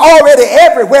because he's already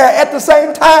everywhere at the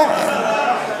same time.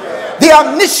 The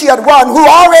omniscient one who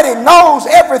already knows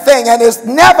everything and is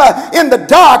never in the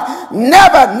dark,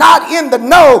 never not in the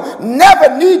know,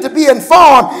 never need to be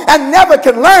informed, and never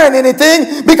can learn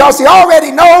anything because he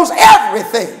already knows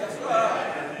everything.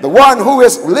 The one who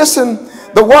is, listen,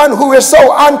 the one who is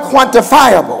so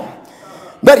unquantifiable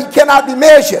that he cannot be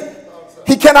measured.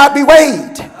 He cannot be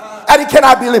weighed, and he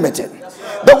cannot be limited.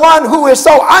 The one who is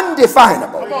so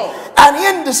undefinable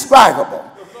and indescribable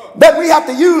that we have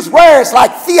to use words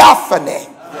like theophany.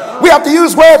 We have to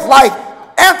use words like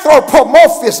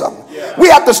anthropomorphism. We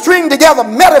have to string together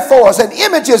metaphors and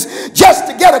images just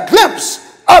to get a glimpse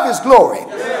of his glory.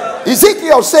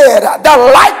 Ezekiel said the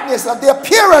likeness of the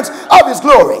appearance of his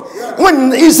glory.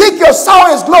 When Ezekiel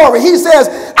saw his glory, he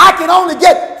says, I can only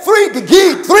get 3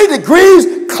 degrees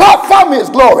from his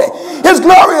glory. His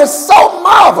glory is so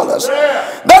marvelous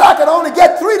that I can only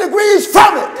get 3 degrees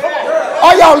from it.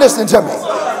 Are y'all listening to me?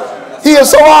 He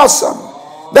is so awesome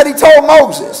that he told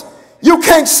Moses, you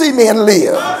can't see me and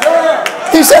live.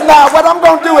 He said, now what I'm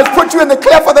going to do is put you in the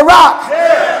cleft of the rock.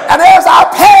 And as I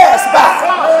pass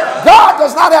by, God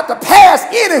does not have to pass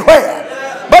anywhere,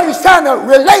 but he's trying to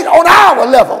relate on our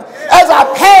level. As I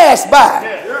pass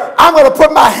by, I'm going to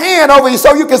put my hand over you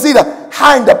so you can see the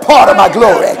hinder part of my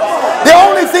glory. The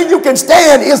only thing you can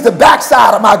stand is the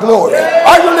backside of my glory.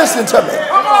 Are you listening to me?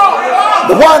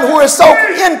 The one who is so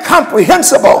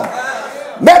incomprehensible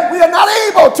that we are not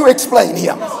able to explain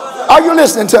him. Are you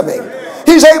listening to me?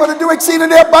 He's able to do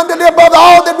exceedingly abundantly above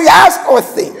all that we ask or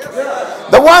think.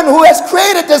 The one who has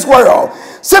created this world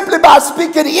simply by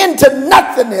speaking into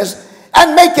nothingness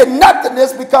and making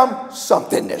nothingness become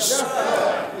somethingness.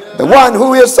 The one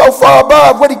who is so far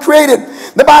above what he created,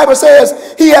 the Bible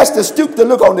says he has to stoop to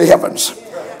look on the heavens.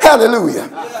 Hallelujah.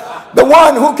 The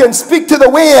one who can speak to the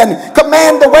wind,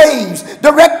 command the waves,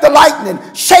 direct the lightning,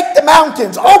 shake the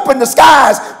mountains, open the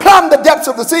skies, plumb the depths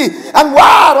of the sea, and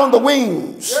ride on the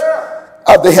wings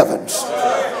of the heavens.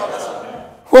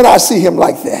 When I see him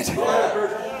like that,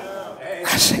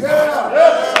 I say,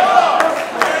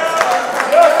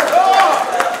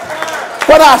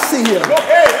 when I see him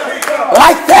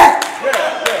like that,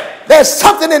 there's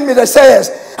something in me that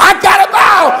says, I gotta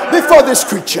bow before this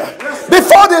creature.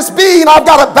 Before this being, I've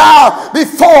got to bow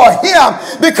before him,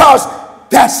 because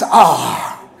that's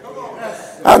our.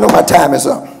 I know my time is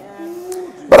up,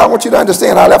 but I want you to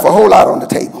understand I left a whole lot on the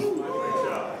table.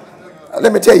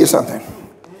 Let me tell you something.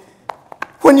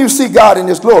 When you see God in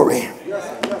his glory,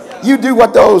 you do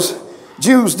what those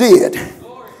Jews did.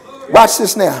 Watch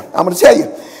this now. I'm going to tell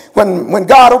you. When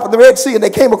God opened the Red Sea and they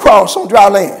came across on dry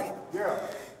land,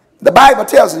 the Bible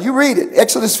tells us, you read it,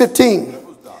 Exodus 15.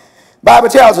 Bible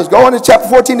tells us, go on to chapter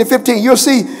 14 and 15, you'll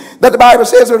see that the Bible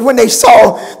says that when they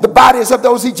saw the bodies of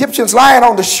those Egyptians lying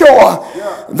on the shore,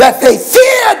 that they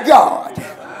feared God.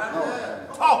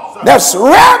 That's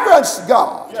reverenced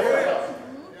God.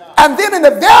 And then in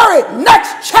the very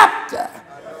next chapter,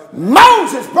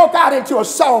 Moses broke out into a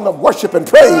song of worship and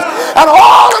praise. And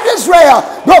all of Israel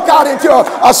broke out into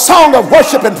a song of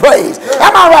worship and praise.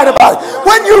 Am I right about it?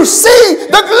 When you see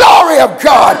the glory of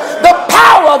God, the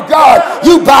power of God,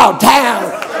 you bow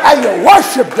down and you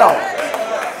worship God.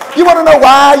 You want to know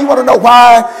why? You want to know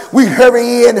why we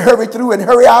hurry in, hurry through, and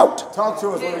hurry out? Talk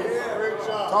to us.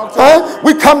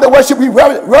 We come to worship, we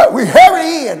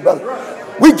hurry in, brother.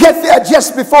 We get there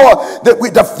just before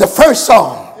the first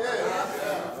song.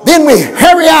 Then we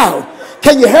hurry out.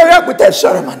 Can you hurry up with that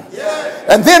sermon?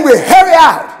 And then we hurry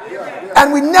out.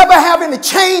 And we never have any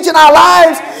change in our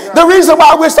lives. The reason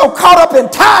why we're so caught up in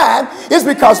time is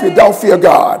because we don't fear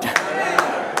God.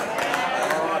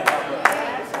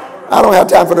 I don't have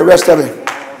time for the rest of it.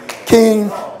 King,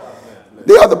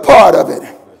 the other part of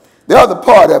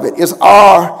it is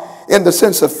R in the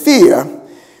sense of fear,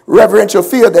 reverential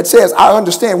fear that says I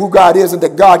understand who God is and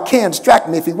that God can distract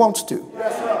me if he wants to.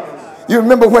 You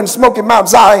remember when smoking Mount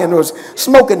Zion was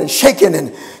smoking and shaking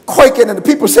and quaking, and the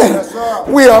people said,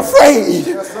 we are afraid.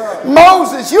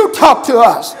 Moses, you talk to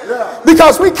us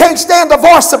because we can't stand the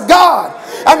voice of God.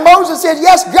 And Moses said,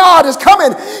 yes, God is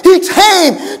coming. He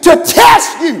came to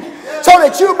test you so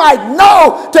that you might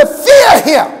know to fear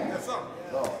him.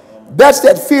 That's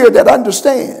that fear that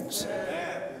understands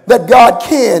that God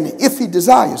can, if he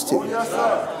desires to,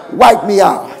 wipe me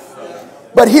out.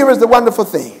 But here is the wonderful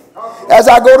thing. As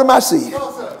I go to my seat,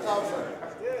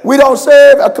 we don't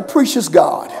serve a capricious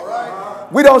God.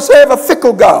 We don't serve a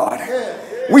fickle God.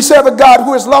 We serve a God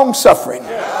who is long-suffering,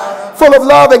 full of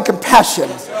love and compassion,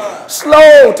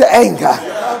 slow to anger.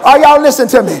 Are y'all listening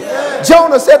to me?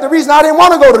 Jonah said the reason I didn't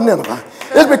want to go to Nineveh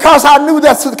is because I knew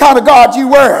that's the kind of God you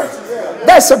were.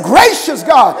 That's a gracious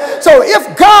God. So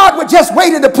if God would just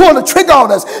waited to pull the trigger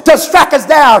on us, to strike us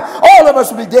down, all of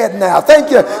us would be dead now.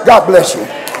 Thank you. God bless you.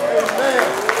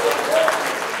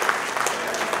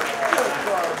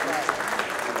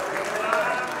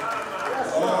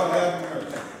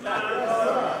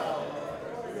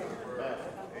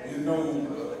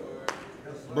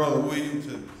 Brother Williams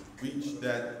has reached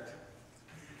that,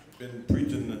 been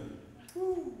preaching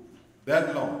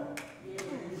that long.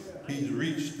 He's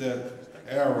reached that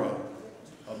era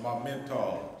of my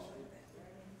mentors.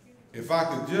 If I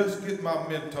could just get my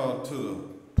mentor to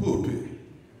the pulpit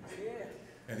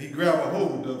and he grab a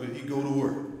hold of it, he go to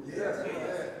work.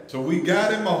 So we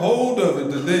got him a hold of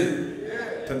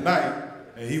it tonight,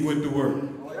 and he went to work.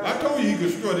 I told you he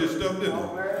could strut his stuff, didn't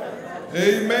I?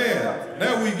 Amen.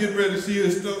 Now we get ready to see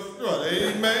his stuff strut.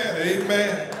 Amen.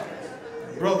 Amen.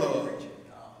 Brother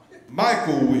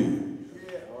Michael Williams,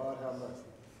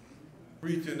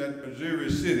 preaching at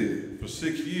Missouri City for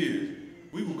 6 years.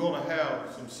 we were going to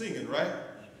have some singing, right?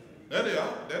 There they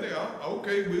are. There they are.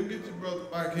 Okay, we'll get your brother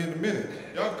back here in a minute.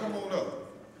 Y'all come on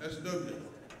up. SW.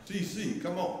 CC,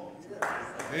 come on.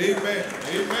 Amen.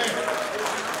 Amen.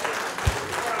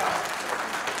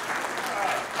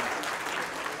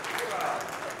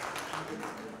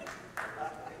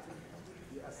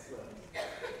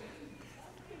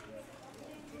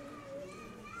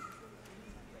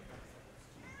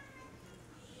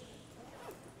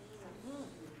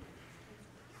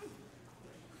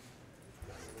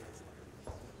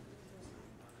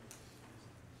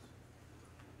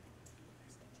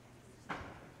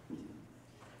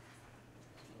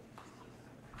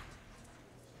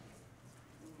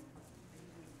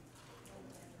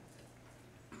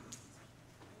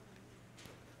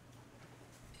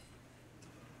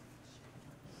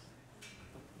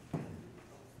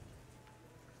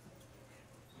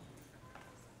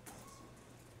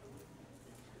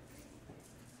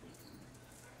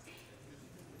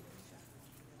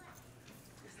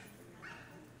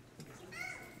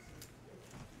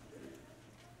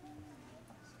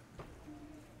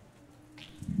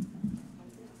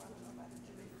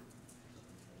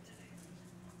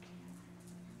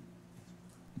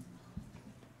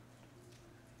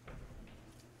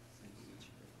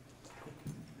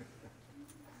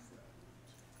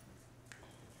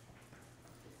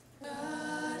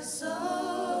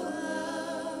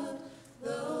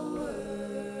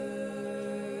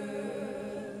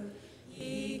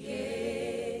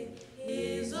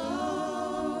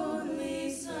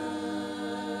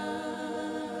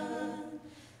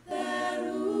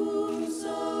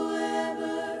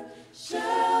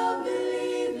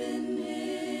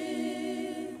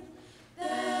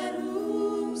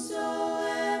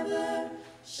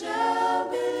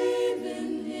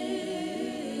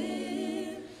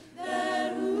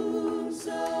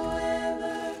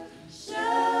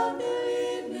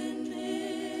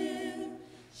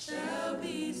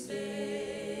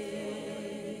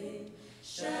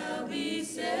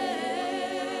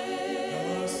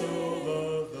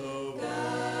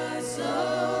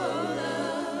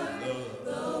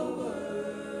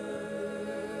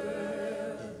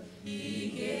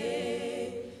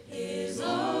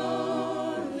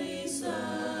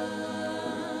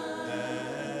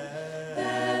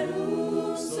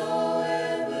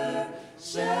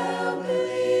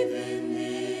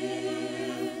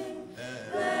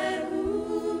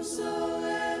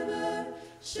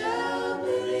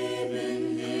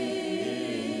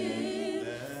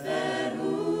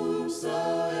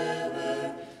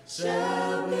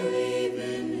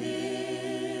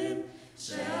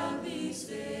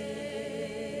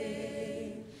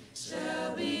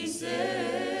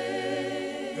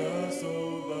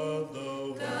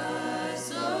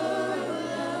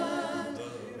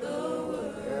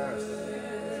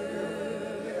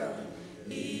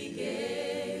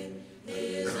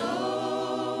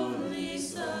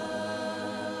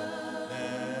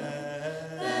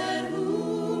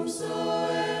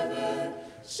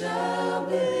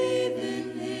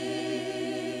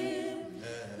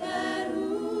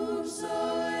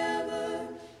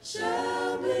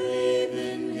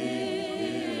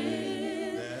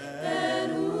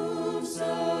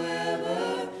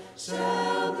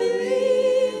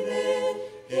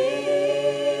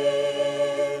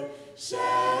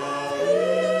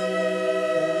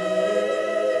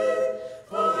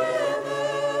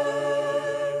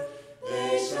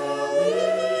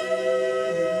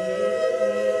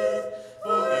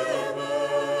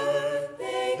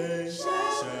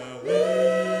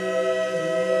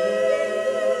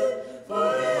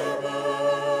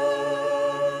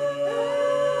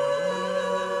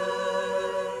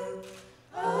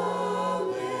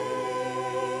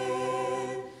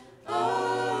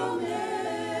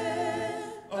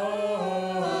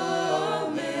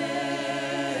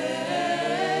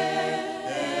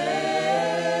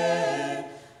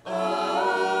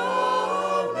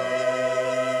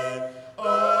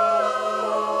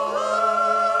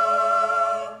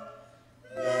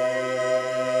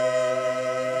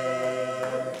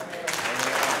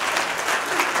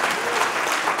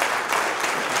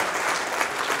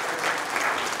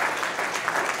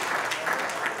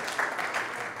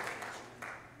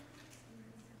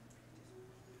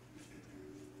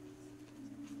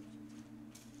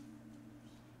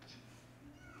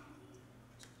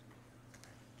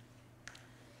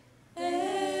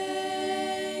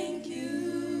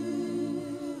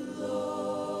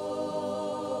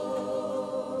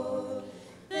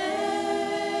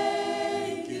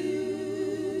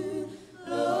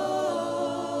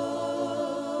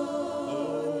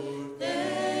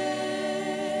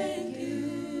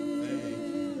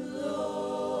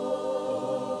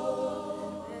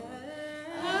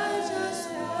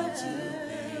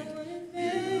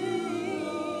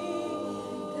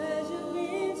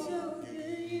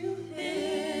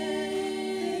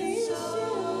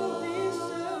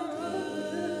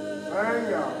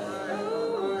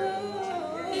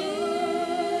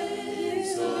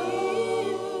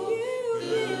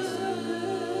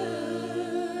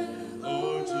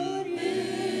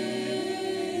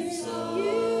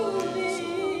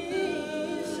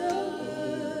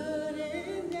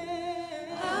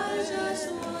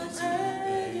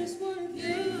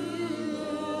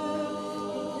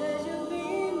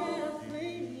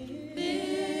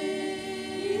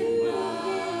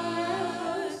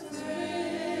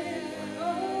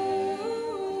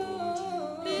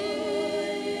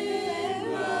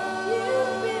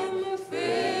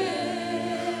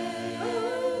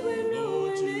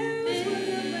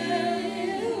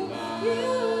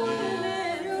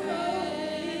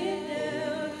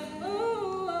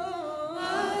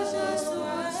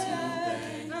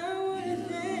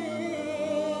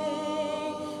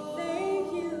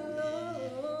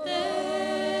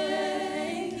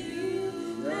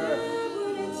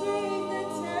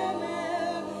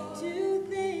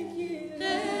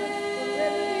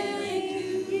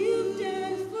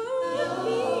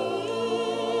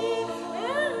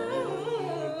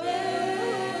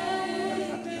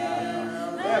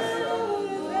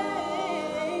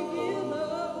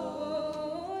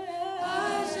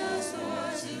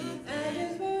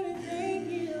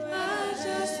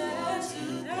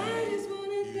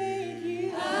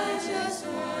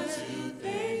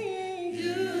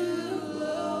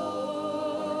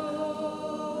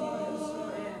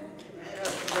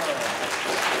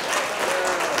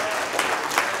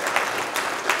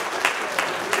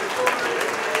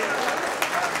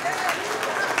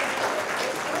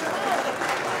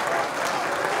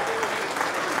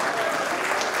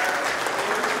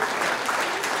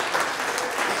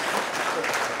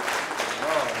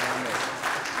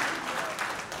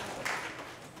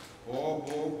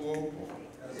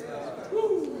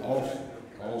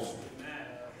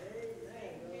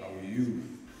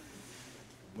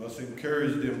 must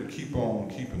encourage them to keep on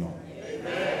keeping on.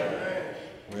 Amen.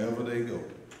 Wherever they go,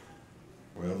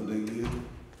 wherever they live,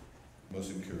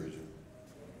 must encourage them.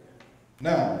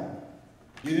 Now,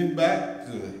 getting back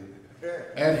to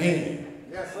at hand.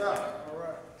 Yes, sir. All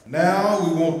right. Now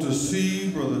we want to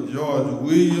see Brother George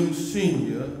Williams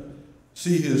Sr.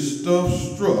 see his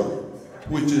stuffed strut,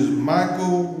 which is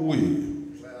Michael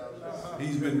Williams.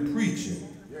 He's been preaching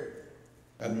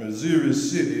at Missouri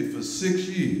City for 6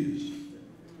 years.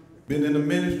 Been in the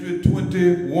ministry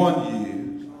 21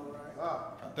 years.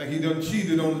 I think he done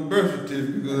cheated on his birth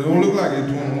certificate because it don't look like he's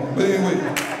 21. But anyway,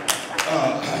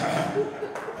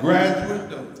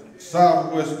 graduate of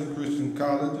Southwestern Christian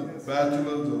College, a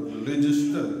bachelor's of religious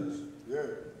studies.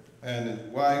 And his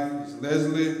wife is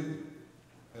Leslie.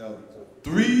 They have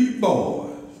 3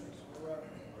 boys.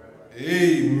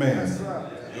 Amen.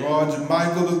 George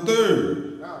Michael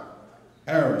III,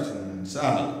 Harrison and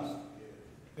Silas.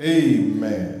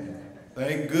 Amen.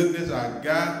 Thank goodness I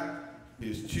got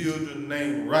his children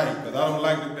named right, because I don't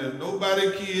like that there's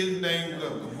nobody kids named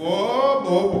up.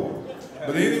 Boy.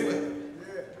 But anyway,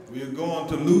 we are going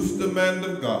to loose the man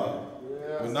of God.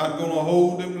 We're not going to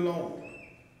hold him long.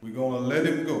 We're going to let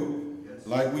him go.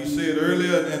 Like we said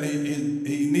earlier, and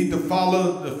he need to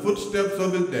follow the footsteps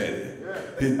of his daddy.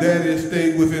 His daddy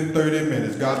stayed within 30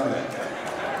 minutes. God bless.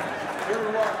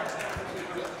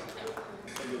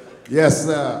 Yes,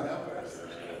 sir.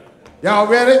 Y'all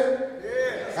ready?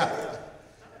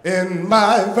 In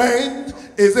my veins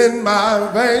is in my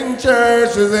vein,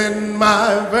 church is in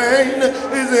my vein,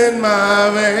 is in my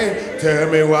vein. Tell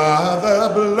me why the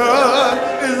blood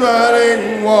is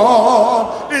running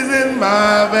warm, is in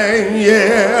my vein,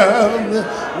 yeah.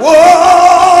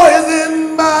 Whoa, is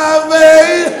in my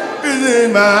vein, is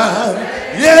in my,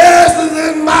 yes, is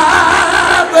in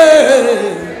my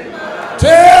vein.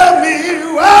 Tell me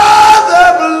why the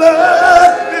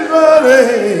blood is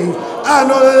running. I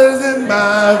know that it's in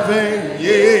my vein,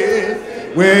 yeah.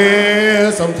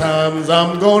 Well, sometimes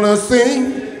I'm gonna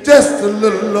sing just a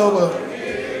little over.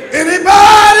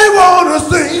 Anybody wanna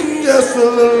sing just a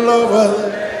little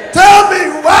over? Tell me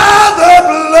why the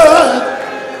blood.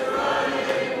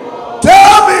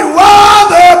 Tell me why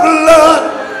the blood.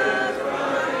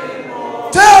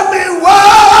 Tell me why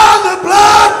the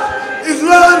blood is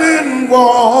running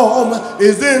warm,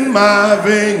 is in my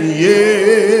vein, yeah.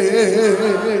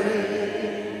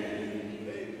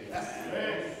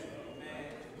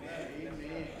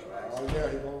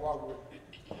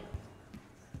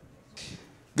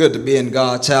 Good to be in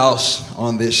God's house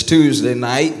on this Tuesday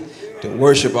night to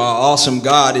worship our awesome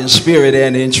God in spirit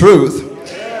and in truth.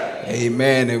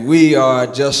 Amen. And we are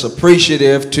just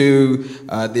appreciative to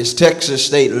this Texas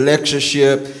State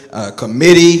Lectureship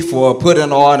Committee for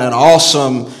putting on an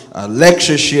awesome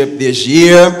lectureship this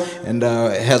year, and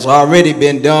it has already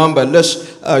been done. But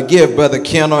let's give Brother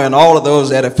Kenner and all of those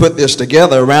that have put this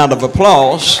together a round of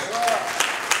applause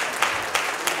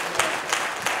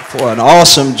for an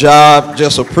awesome job.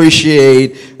 Just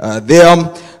appreciate them.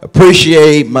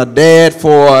 Appreciate my dad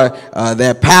for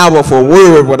that powerful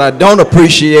word. What I don't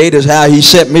appreciate is how he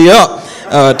set me up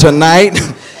tonight.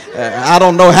 I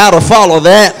don't know how to follow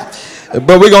that,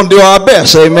 but we're going to do our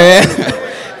best. Amen.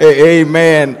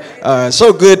 Amen.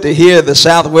 So good to hear the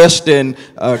Southwestern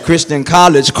Christian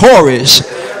College chorus.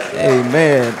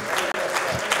 Amen.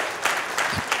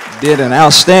 Did an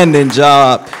outstanding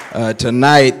job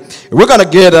tonight. We're going to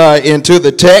get into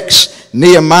the text,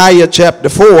 Nehemiah chapter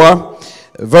 4,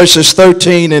 verses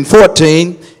 13 and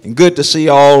 14. And good to see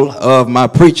all of my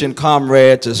preaching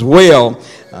comrades as well.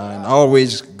 And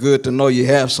always good to know you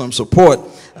have some support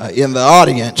in the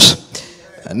audience.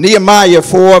 Nehemiah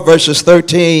 4, verses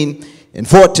 13 and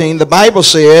 14, the Bible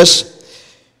says,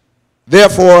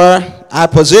 "Therefore I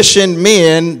positioned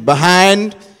men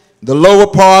behind the lower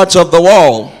parts of the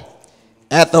wall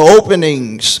at the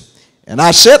openings, and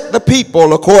I set the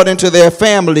people according to their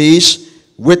families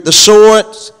with the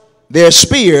swords, their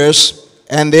spears,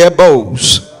 and their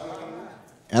bows.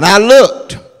 And I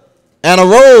looked and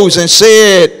arose and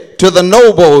said to the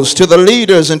nobles, to the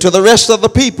leaders, and to the rest of the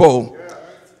people,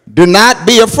 do not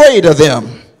be afraid of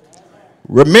them.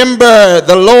 Remember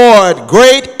the Lord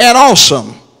great and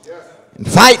awesome, and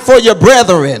fight for your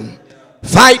brethren.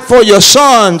 Fight for your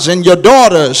sons and your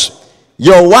daughters,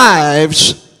 your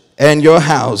wives, and your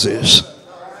houses."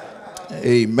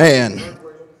 Amen.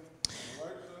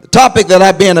 The topic that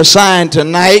I've been assigned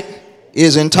tonight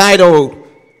is entitled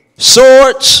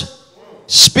Swords,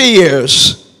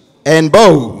 Spears, and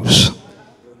Bows,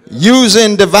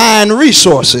 Using Divine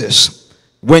Resources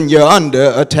When You're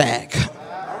Under Attack.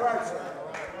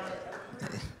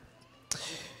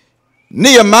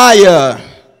 Nehemiah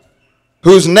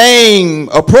whose name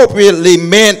appropriately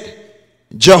meant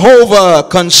Jehovah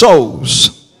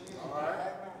Consoles,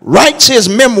 writes his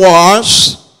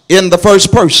memoirs in the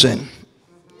first person.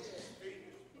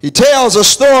 He tells a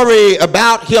story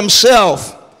about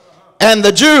himself and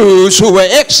the Jews who were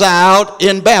exiled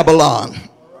in Babylon.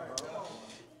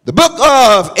 The book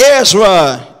of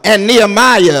Ezra and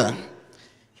Nehemiah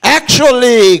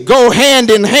actually go hand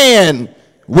in hand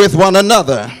with one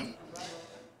another.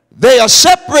 They are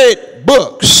separate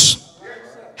books.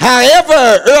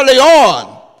 However, early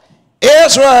on,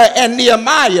 Ezra and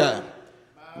Nehemiah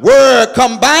were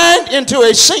combined into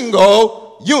a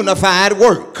single unified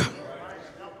work.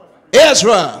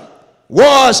 Ezra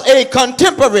was a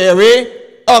contemporary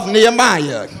of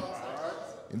Nehemiah.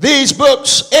 These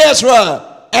books,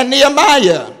 Ezra and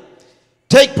Nehemiah,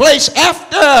 take place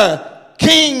after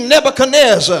King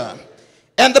Nebuchadnezzar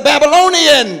and the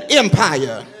Babylonian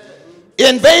Empire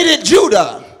invaded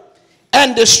Judah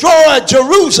and destroyed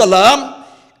Jerusalem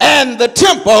and the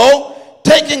temple,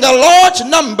 taking a large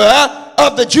number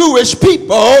of the Jewish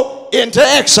people into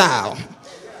exile.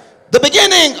 The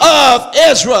beginning of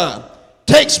Ezra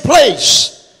takes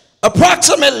place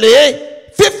approximately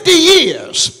 50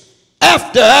 years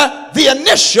after the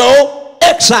initial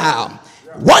exile.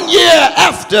 1 year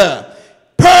after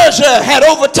Persia had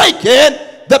overtaken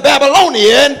the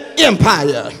Babylonian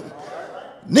Empire.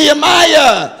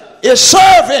 Nehemiah is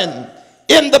serving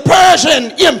in the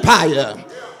Persian Empire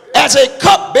as a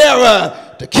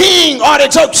cupbearer to King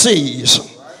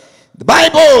Artaxerxes. The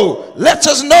Bible lets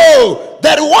us know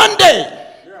that one day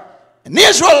an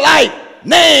Israelite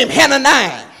named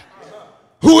Hananiah,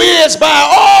 who is by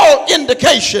all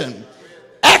indication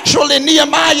actually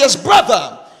Nehemiah's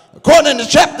brother, according to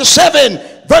chapter 7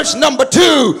 verse number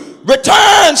 2,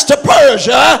 returns to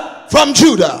Persia from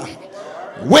Judah.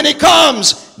 When he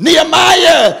comes,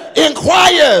 Nehemiah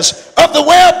inquires of the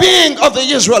well-being of the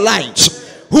Israelites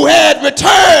who had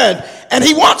returned, and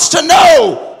he wants to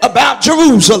know about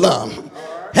Jerusalem.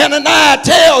 Hananiah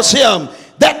tells him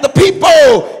that the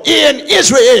people in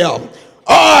Israel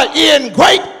are in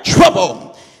great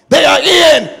trouble. They are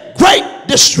in great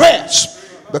distress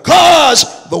because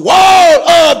the wall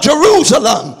of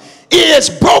Jerusalem is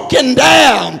broken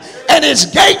down and its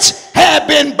gates have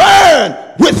been burned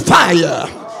with fire.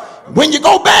 When you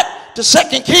go back to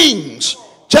 2 Kings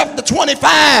chapter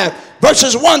 25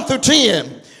 verses 1 through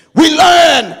 10, we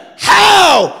learn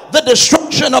how the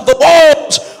destruction of the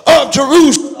walls of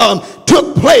Jerusalem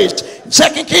took place. In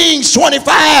 2 Kings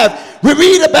 25, we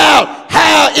read about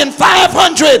how in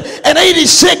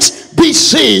 586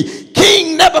 BC,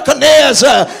 King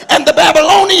Nebuchadnezzar and the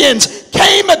Babylonians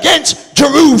came against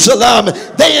Jerusalem.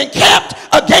 They encamped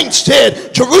against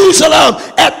it. Jerusalem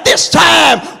at this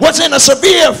time was in a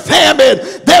severe famine.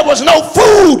 There was no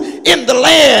food in the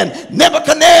land.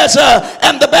 Nebuchadnezzar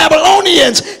and the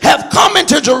Babylonians have come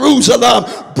into Jerusalem,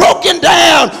 broken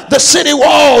down the city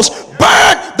walls,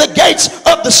 burned the gates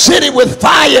of the city with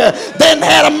fire. Then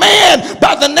had a man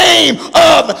by the name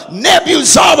of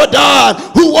Nebuzaradan,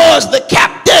 who was the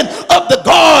captain of the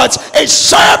guards, a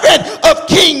servant of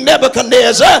King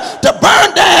Nebuchadnezzar, to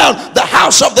burn down the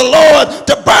house of the Lord,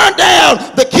 to burn down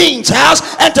the king's house,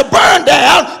 and to burn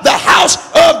down the house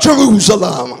of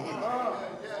Jerusalem.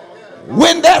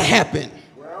 When that happened,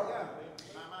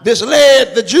 this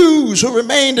led the Jews who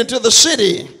remained in the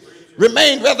city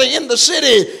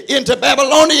into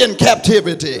Babylonian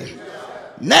captivity.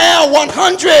 Now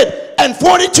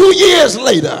 142 years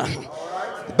later,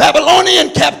 Babylonian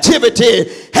captivity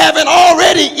having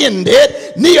already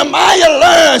ended, Nehemiah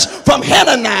learns from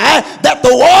Hananiah that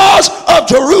the walls of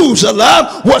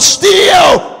Jerusalem were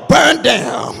still burned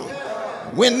down.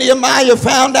 When Nehemiah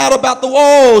found out about the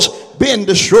walls being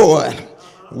destroyed,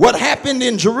 what happened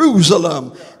in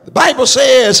Jerusalem, the Bible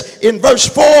says in verse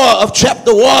 4 of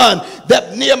chapter 1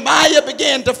 that Nehemiah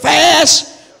began to fast,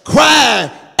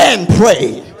 cry, and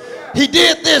pray. He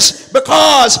did this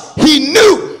because he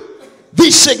knew the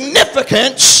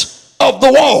significance of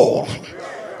the wall.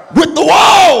 With the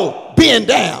wall being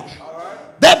down,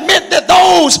 that meant that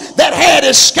those that had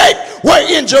escaped were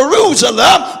in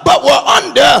Jerusalem but were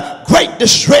under great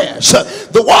distress.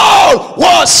 The wall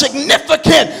was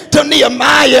significant to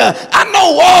Nehemiah. I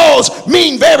know walls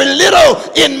mean very little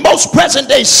in most present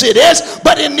day cities,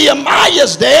 but in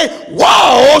Nehemiah's day,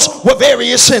 walls were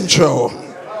very essential.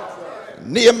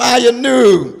 Nehemiah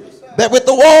knew that with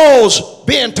the walls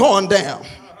being torn down,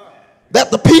 that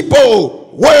the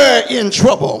people were in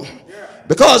trouble.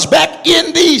 Because back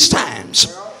in these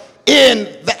times, in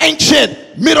the ancient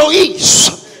Middle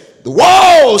East, the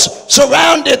walls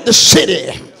surrounded the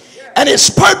city, and its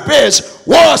purpose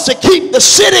was to keep the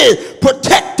city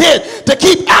protected to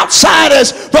keep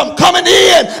outsiders from coming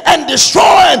in and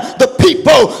destroying the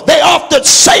people. They offered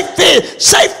safety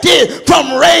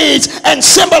from raids and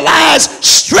symbolized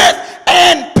strength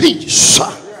and peace.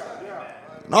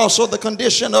 And also the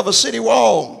condition of a city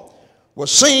wall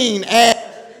was seen as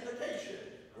an indication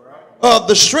of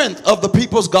the strength of the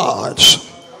people's gods.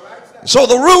 So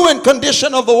the ruined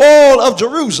condition of the wall of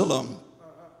Jerusalem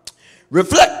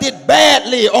reflected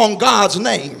badly on God's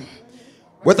name.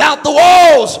 Without the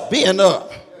walls being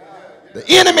up, the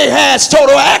enemy has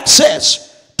total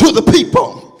access to the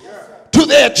people, to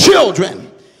their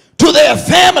children, to their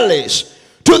families,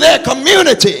 to their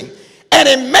community, and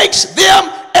it makes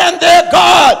them and their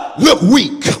God look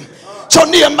weak. So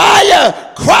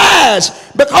Nehemiah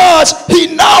cries because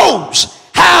he knows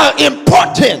how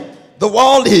important the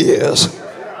wall is.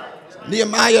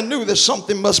 Nehemiah knew that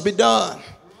something must be done.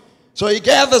 So he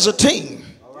gathers a team,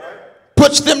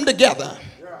 puts them together.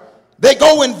 They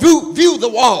go and view the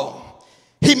wall.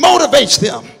 He motivates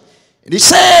them. And he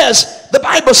says, the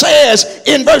Bible says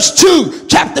in verse 2,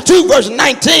 chapter 2, verse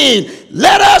 19,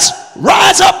 let us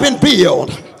rise up and build.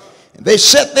 And they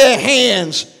set their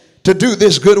hands to do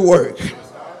this good work.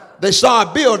 They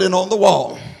start building on the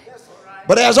wall.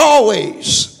 But as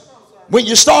always, when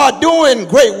you start doing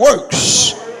great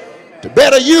works to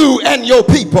better you and your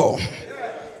people,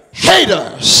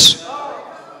 haters,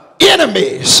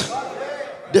 enemies,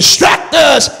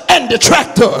 distractors, and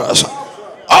detractors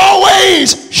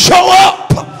always show up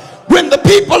when the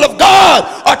people of God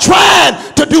are trying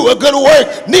to do a good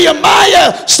work.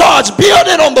 Nehemiah starts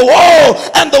building on the wall,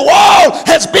 and the wall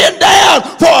has been down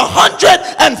for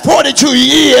 142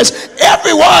 years.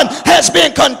 Everyone has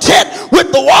been content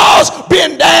with the walls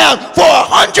being down for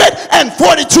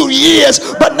 142 years,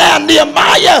 but now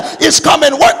Nehemiah is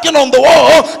coming working on the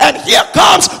wall, and here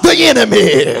comes the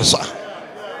enemies.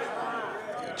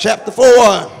 Chapter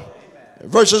 4,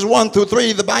 verses 1 through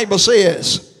 3, the Bible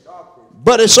says,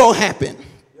 but it so happened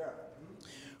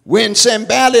when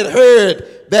Sanballat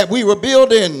heard that we were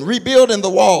rebuilding the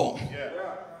wall,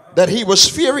 that he was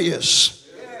furious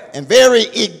and very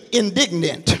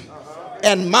indignant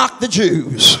and mocked the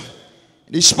Jews.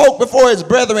 And he spoke before his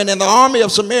brethren in the army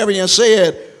of Samaria and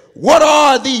said, what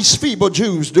are these feeble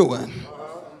Jews doing?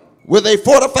 Will they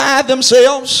fortify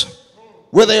themselves?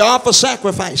 Will they offer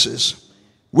sacrifices?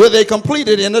 Will they complete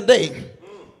it in a day?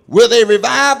 Will they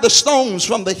revive the stones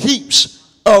from the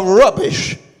heaps of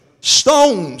rubbish,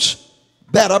 stones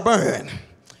that are burned?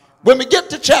 When we get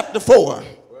to chapter 4,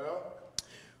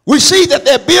 we see that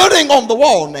they're building on the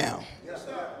wall now.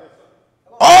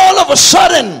 All of a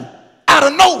sudden, out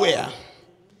of nowhere,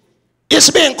 it's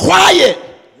been quiet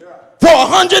for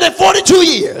 142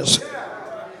 years.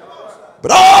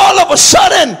 But all of a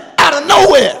sudden, out of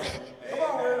nowhere,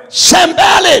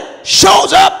 Sanballat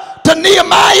shows up to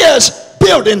Nehemiah's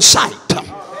building site.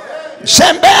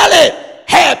 Sanballat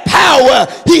had power,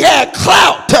 he had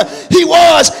clout, he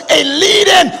was a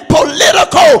leading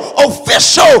political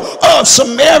official of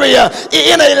Samaria.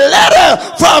 In a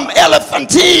letter from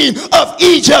Elephantine of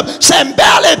Egypt,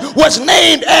 Sanballat was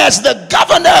named as the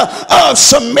governor of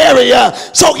Samaria.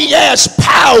 So he has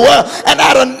power, and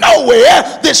out of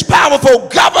nowhere, this powerful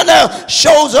governor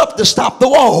shows up to stop the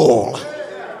wall.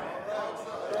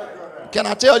 Can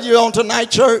I tell you on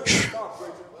tonight, church,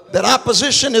 that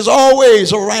opposition is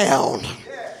always around.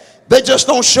 They just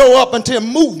don't show up until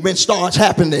movement starts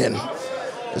happening.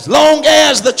 As long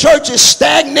as the church is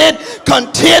stagnant,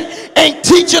 content, ain't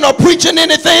teaching or preaching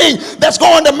anything that's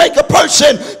going to make a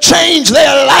person change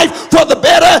their life for the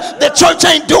better, the church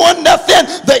ain't doing nothing,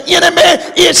 the enemy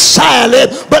is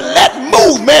silent. But let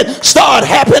movement start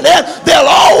happening, they'll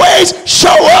always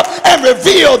show up and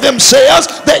reveal themselves.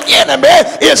 The enemy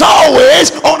is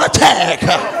always on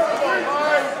attack.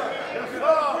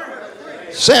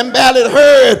 Sanballat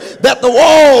heard that the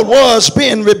wall was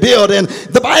being rebuilt, and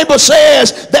the Bible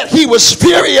says that he was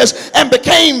furious and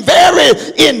became very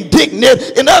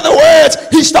indignant. In other words,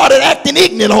 he started acting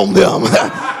ignorant on them.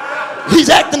 He's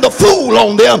acting the fool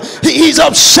on them. He's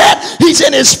upset. He's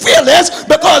in his feelings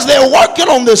because they're working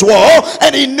on this wall,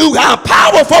 and he knew how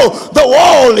powerful the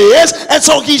wall is, and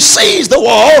so he sees the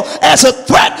wall as a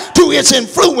threat to its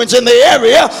influence in the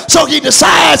area, so he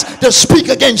decides to speak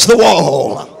against the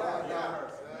wall.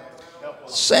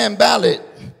 Sanballat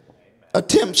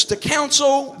attempts to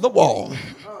cancel the wall.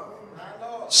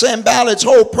 Sanballat's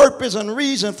whole purpose and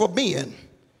reason for being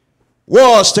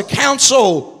was to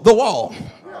cancel the wall,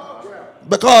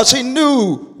 because he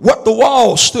knew what the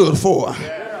wall stood for.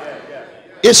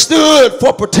 It stood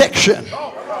for protection.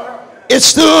 It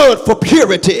stood for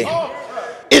purity.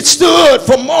 It stood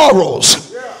for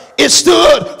morals. It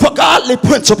stood for godly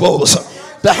principles.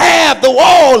 To have the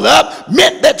wall up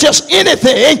meant that just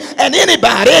anything and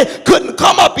anybody couldn't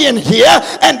come up in here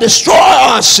and destroy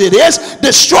our cities,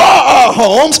 destroy our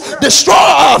homes, destroy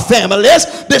our families,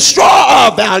 destroy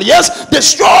our values,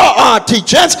 destroy our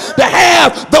teachings. To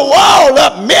have the wall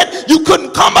up meant you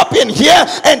couldn't come up in here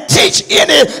and teach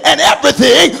any and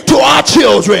everything to our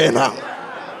children.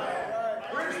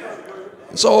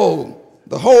 So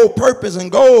the whole purpose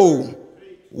and goal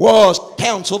was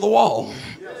counsel the wall,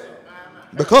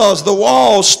 because the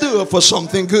wall stood for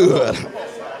something good.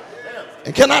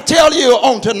 And can I tell you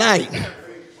on tonight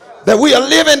that we are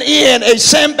living in a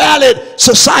Sanballat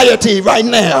society right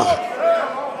now.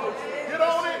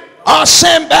 Our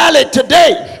Sanballat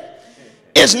today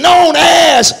is known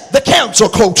as the council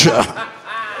culture.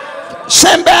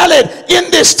 Sanballat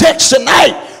in this text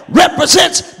tonight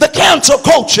represents the council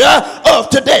culture of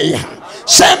today.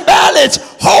 Sanballat's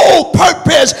whole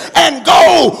purpose and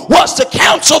goal was to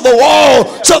counsel the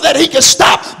wall so that he could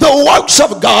stop the works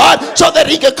of God, so that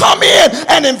he could come in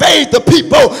and invade the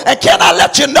people. And can I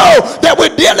let you know that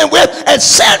we're dealing with a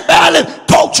Sanballat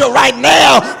culture right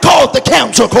now called the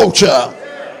council culture.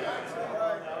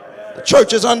 The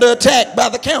church is under attack by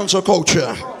the council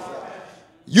culture.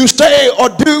 You say or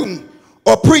do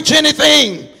or preach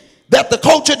anything that the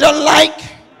culture doesn't like,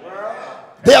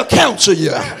 they'll counsel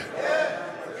you.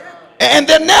 And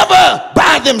they're never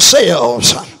by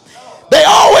themselves. They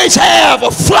always have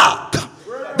a flock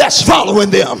that's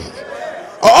following them.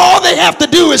 All they have to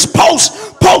do is post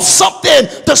something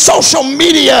to social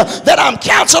media that I'm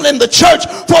counseling the church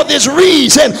for this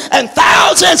reason, and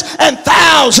thousands,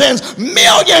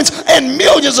 millions and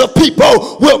millions of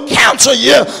people will counsel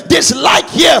you,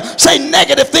 dislike you, say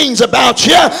negative things about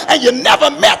you, and you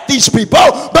never met these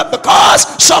people, but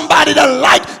because somebody doesn't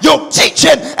like your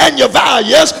teaching and your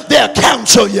values, they'll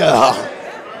counsel you.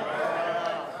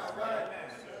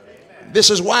 This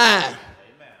is why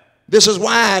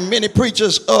many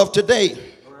preachers of today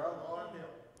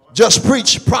just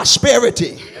preach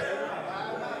prosperity,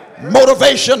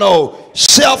 motivational,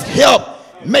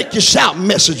 self-help, make you shout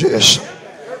messages.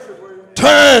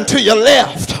 Turn to your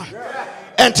left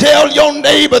and tell your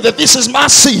neighbor that this is my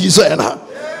season.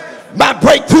 My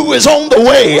breakthrough is on the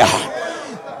way.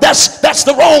 That's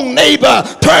the wrong neighbor.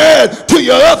 Turn to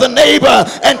your other neighbor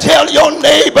and tell your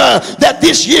neighbor that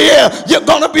this year you're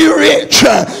gonna be rich.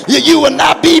 You will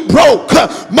not be broke.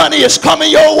 Money is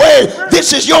coming your way.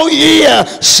 This is your year.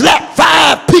 Slap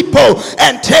 5 people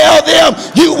and tell them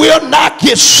you will not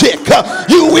get sick.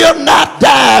 You will not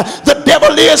die. The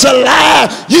devil is a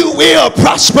lie. You will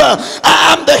prosper.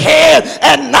 I'm the head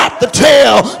and not the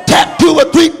tail. Tap 2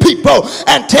 or 3 people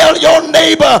and tell your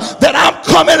neighbor that I'm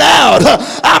coming out.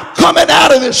 I'm coming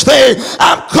out of this thing.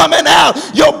 I'm coming out.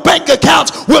 Your bank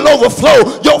accounts will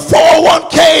overflow. Your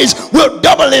 401ks will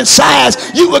double in size.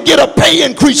 You will get a pay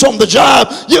increase on the job.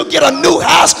 You'll get a new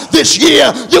house this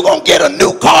year. You're going to get a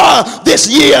new car this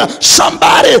year.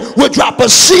 Somebody will drop a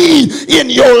seed in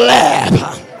your lap.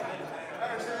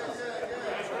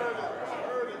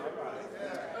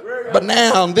 But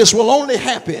now this will only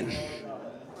happen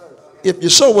if you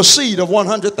sow a seed of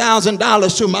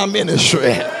 $100,000 to my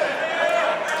ministry.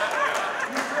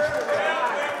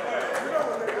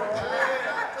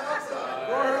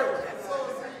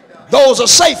 Those are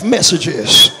safe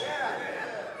messages.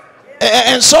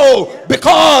 And so,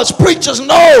 because preachers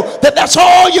know that that's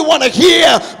all you want to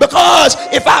hear, because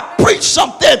if I preach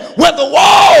something where the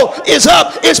wall is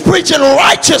up, it's preaching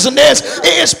righteousness,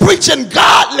 it's preaching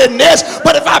godliness.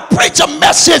 But if I preach a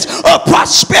message of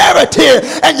prosperity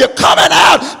and you're coming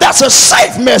out, that's a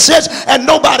safe message and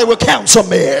nobody will counsel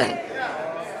me.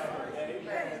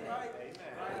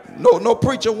 No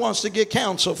preacher wants to get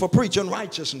counsel for preaching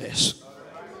righteousness.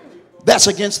 That's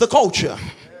against the culture.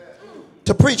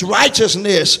 To preach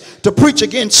righteousness, to preach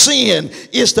against sin,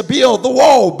 is to build the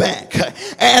wall back.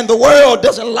 And the world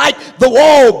doesn't like the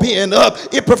wall being up.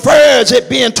 It prefers it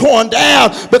being torn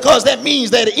down, because that means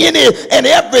that any and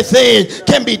everything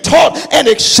can be taught and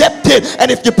accepted. And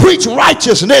if you preach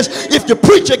righteousness, if you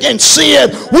preach against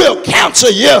sin, we'll counsel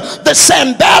you. The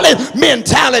Sanballat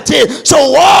mentality.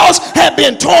 So walls have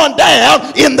been torn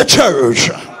down in the church.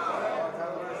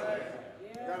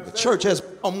 The church has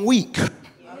become weak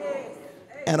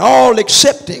and all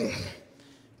accepting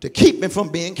to keep me from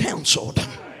being counseled.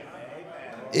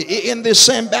 In this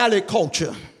Sanballat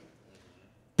culture,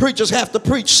 preachers have to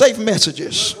preach safe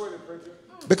messages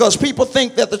because people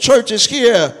think that the church is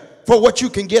here for what you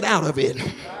can get out of it.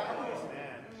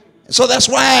 So that's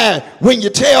why when you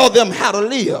tell them how to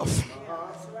live,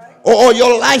 or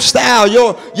your lifestyle,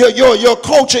 your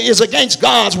culture is against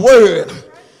God's word,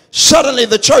 Suddenly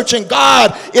the church and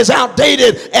God is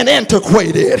outdated and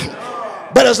antiquated.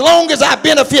 But as long as I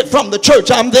benefit from the church,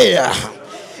 I'm there.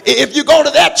 If you go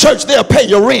to that church, they'll pay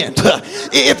your rent.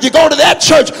 If you go to that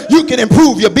church, you can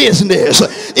improve your business.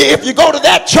 If you go to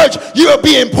that church, you'll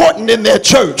be important in that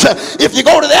church. If you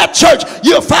go to that church,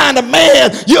 you'll find a man,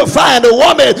 you'll find a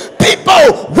woman.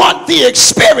 People want the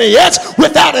experience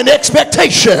without an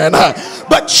expectation.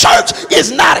 But church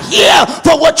is not here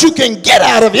for what you can get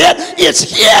out of it. It's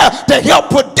here to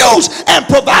help produce and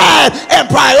provide and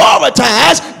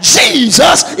prioritize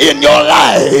Jesus in your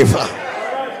life.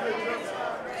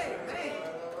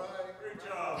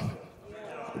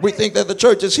 We think that the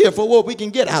church is here for what we can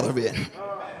get out of it.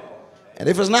 And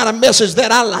if it's not a message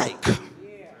that I like,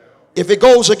 if it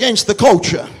goes against the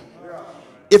culture,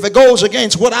 if it goes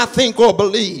against what I think or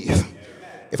believe,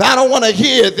 if I don't want to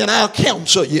hear it, then I'll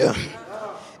counsel you.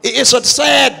 It's a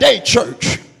sad day,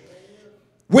 church,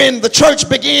 when the church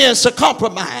begins to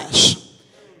compromise,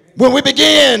 when we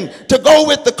begin to go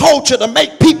with the culture to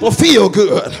make people feel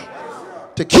good,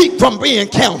 to keep from being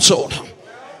counseled.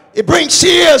 It brings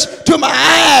tears to my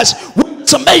eyes when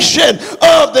summation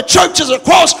of the churches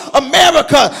across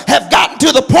America have gotten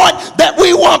to the point that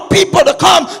we want people to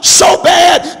come so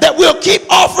bad that we'll keep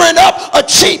offering up a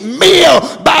cheap meal.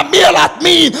 By meal I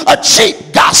mean a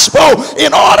cheap gospel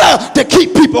in order to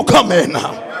keep people coming.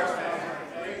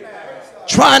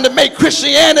 Trying to make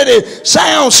Christianity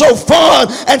sound so fun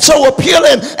and so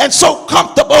appealing and so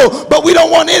comfortable, but we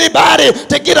don't want anybody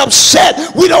to get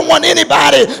upset. We don't want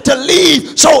anybody to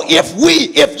leave. So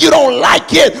if you don't like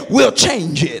it, we'll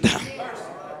change it.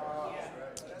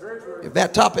 If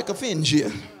that topic offends you,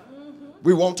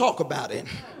 we won't talk about it.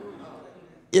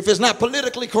 If it's not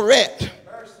politically correct,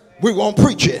 we won't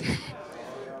preach it.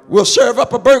 We'll serve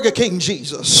up a Burger King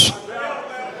Jesus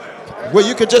where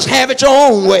you can just have it your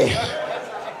own way.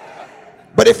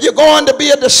 But if you're going to be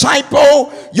a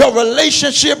disciple, your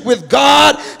relationship with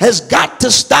God has got to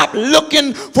stop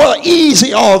looking for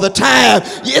easy all the time.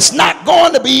 It's not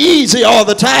going to be easy all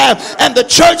the time. And the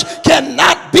church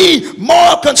cannot be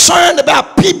more concerned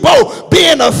about people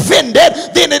being offended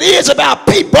than it is about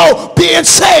people being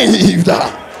saved.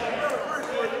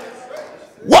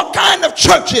 What kind of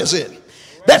church is it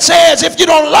that says if you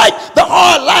don't like the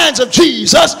hard lines of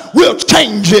Jesus, we'll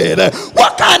change it?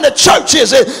 What kind of church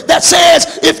is it that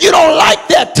says if you don't like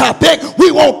that topic, we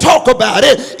won't talk about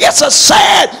it? It's a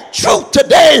sad truth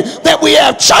today that we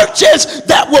have churches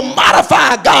that will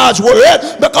modify God's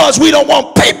word because we don't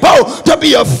want people to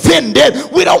be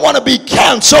offended. We don't want to be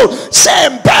canceled.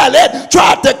 Sanballat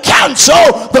tried to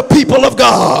cancel the people of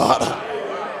God.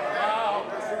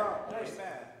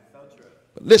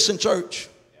 But listen, church.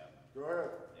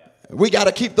 We got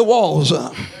to keep the walls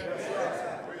up.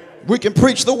 We can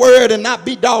preach the word and not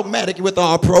be dogmatic with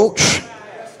our approach.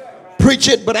 Preach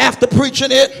it, but after preaching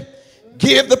it,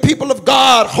 give the people of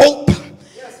God hope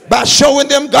by showing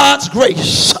them God's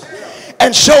grace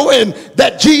and showing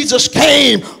that Jesus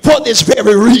came for this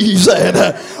very reason.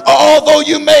 Although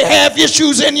you may have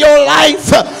issues in your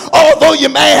life, although you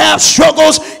may have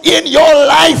struggles in your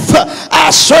life,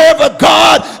 I serve a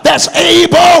God that's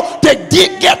able to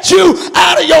get you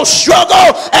out of your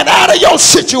struggle and out of your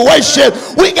situation.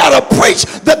 We got to preach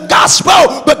the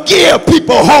gospel, but give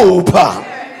people hope.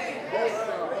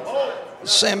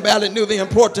 Sanballat knew the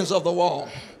importance of the wall.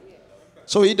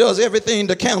 So he does everything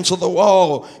to cancel the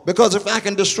wall, because if I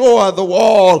can destroy the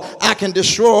wall, I can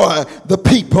destroy the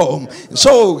people.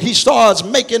 So he starts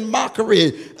making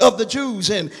mockery of the Jews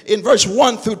in verse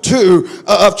 1 through 2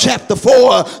 of chapter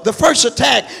 4. The first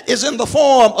attack is in the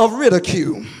form of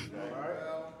ridicule.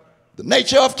 The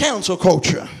nature of cancel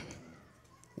culture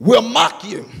will mock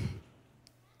you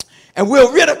and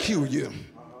will ridicule you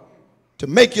to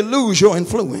make you lose your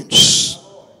influence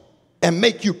and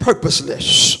make you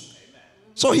purposeless.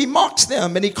 So he mocks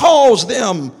them and he calls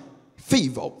them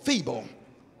feeble.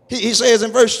 He says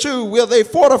in verse 2, will they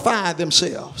fortify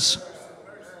themselves?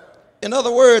 In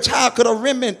other words, how could a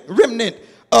remnant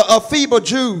of feeble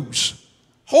Jews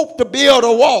hope to build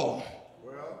a wall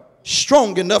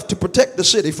strong enough to protect the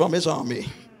city from his army?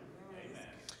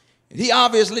 He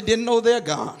obviously didn't know their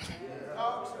God.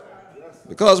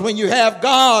 Because when you have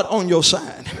God on your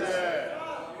side,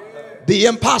 the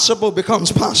impossible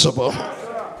becomes possible.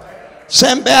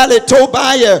 Sanballat,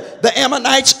 Tobiah, the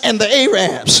Ammonites, and the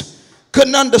Arabs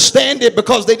couldn't understand it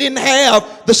because they didn't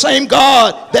have the same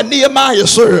God that Nehemiah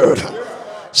served.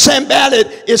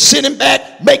 Sanballat is sitting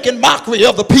back making mockery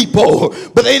of the people,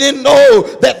 but they didn't know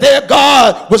that their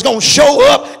God was going to show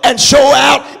up and show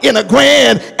out in a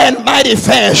grand and mighty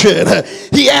fashion.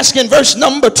 He asked in verse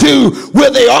number 2,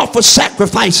 will they offer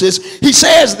sacrifices? He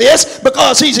says this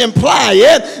because he's implying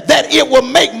that it will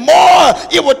make more,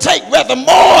 it will take rather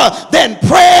more than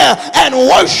prayer and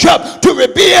worship to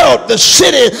rebuild the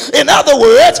city. In other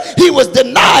words, he was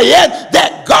denying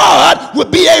that God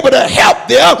would be able to help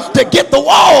them to get the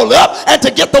wall up and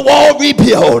to get the wall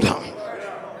rebuilt.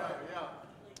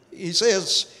 He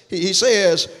says,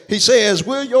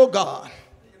 will your God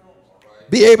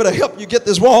be able to help you get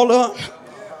this wall up?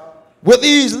 Will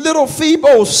these little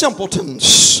feeble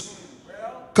simpletons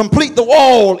complete the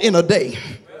wall in a day?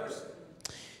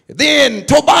 Then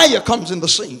Tobiah comes in the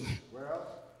scene.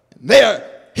 Here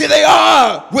they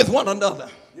are with one another,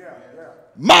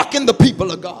 mocking the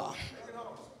people of God.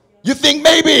 You think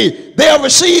maybe they'll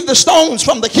receive the stones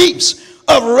from the heaps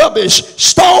of rubbish,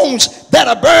 stones that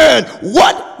are burned.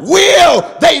 What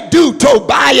will they do,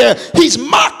 Tobiah? He's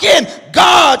mocking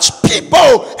God's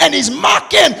people, and he's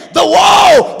mocking the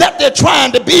wall that they're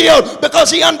trying to build,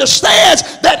 because he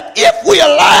understands that if we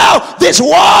allow this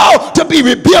wall to be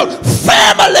rebuilt,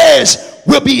 families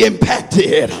will be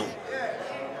impacted.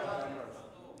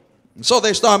 And so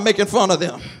they start making fun of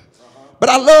them. But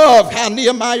I love how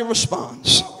Nehemiah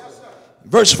responds.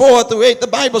 Verse 4 through 8, the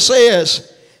Bible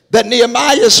says that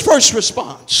Nehemiah's first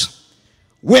response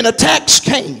when attacks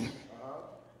came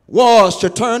was to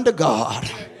turn to God.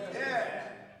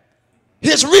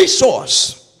 His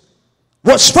resource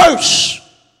was first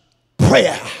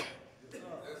prayer.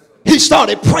 He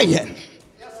started praying.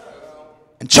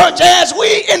 And church, as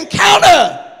we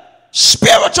encounter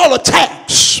spiritual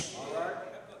attacks,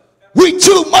 we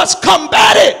too must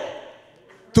combat it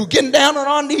through getting down on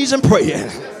our knees and praying.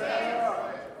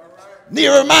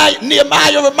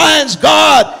 Nehemiah reminds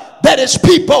God that his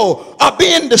people are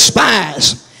being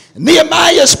despised.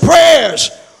 Nehemiah's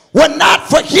prayers were not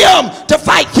for him to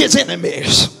fight his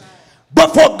enemies, but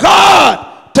for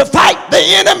God to fight the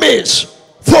enemies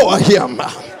for him.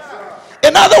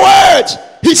 In other words,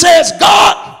 he says,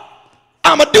 God,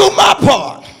 I'm going to do my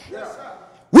part,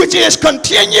 which is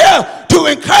continue to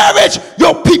encourage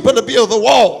your people to build the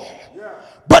wall.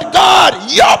 But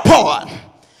God, your part,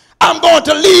 I'm going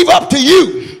to leave up to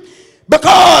you,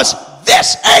 because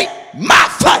this ain't my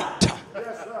fight,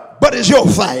 but it's your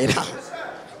fight.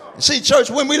 See, church,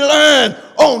 when we learn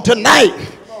on tonight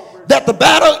that the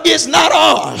battle is not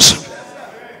ours,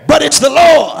 but it's the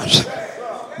Lord's,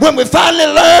 when we finally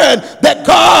learn that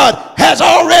God has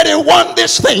already won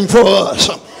this thing for us,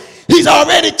 he's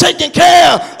already taken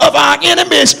care of our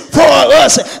enemies for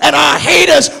us and our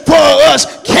haters for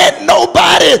us, can't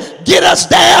nobody get us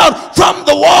down from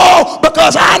the wall,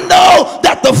 because I know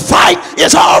that the fight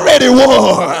is already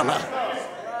won.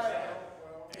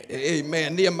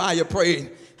 Amen. Nehemiah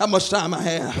prayed. How much time I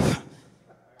have?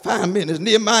 5 minutes.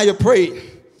 Nehemiah prayed,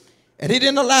 and he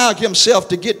didn't allow himself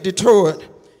to get deterred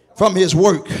from his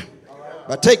work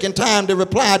by taking time to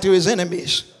reply to his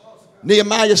enemies.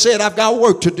 Nehemiah said, I've got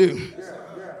work to do.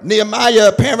 Nehemiah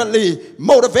apparently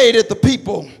motivated the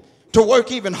people to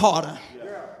work even harder.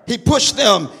 He pushed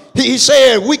them. He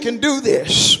said, we can do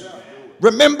this.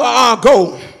 Remember our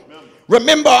goal.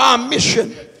 Remember our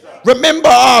mission. Remember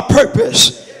our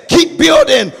purpose. Keep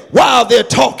building while they're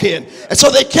talking. And so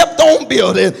they kept on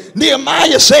building.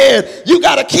 Nehemiah said, you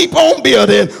got to keep on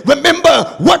building.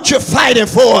 Remember what you're fighting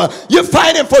for. You're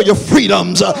fighting for your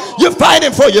freedoms. You're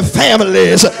fighting for your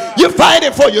families. You're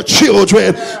fighting for your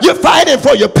children. You're fighting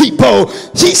for your people.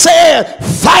 He said,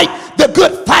 fight the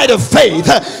good fight of faith.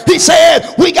 He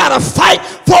said, we got to fight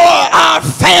for our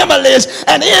families.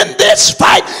 And in this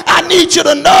fight, I need you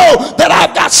to know that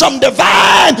I've got some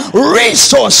divine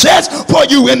resources for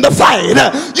you in the fight.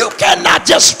 You cannot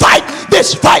just fight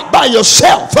this fight by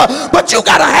yourself, but you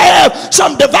got to have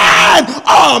some divine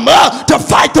armor to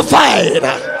fight the fight.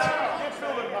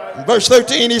 In verse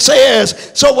 13, he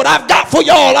says, so what I've got for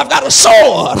y'all, I've got a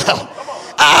sword,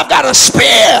 I've got a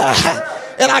spear,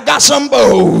 and I got some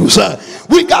bows.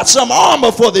 We got some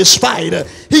armor for this fight.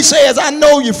 He says, I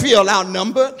know you feel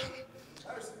outnumbered,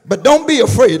 but don't be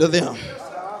afraid of them.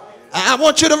 I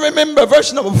want you to remember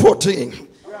verse number 14.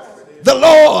 The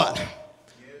Lord,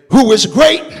 who is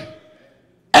great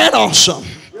and awesome.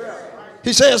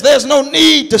 He says there's no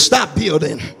need to stop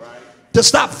building, to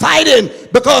stop fighting,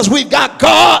 because we've got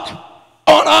God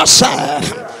on our side.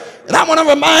 And I want to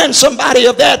remind somebody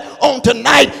of that on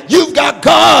tonight. You've got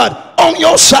God on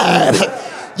your side.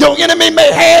 Your enemy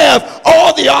may have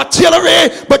all the artillery,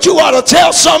 but you ought to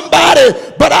tell somebody,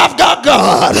 but I've got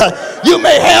God. You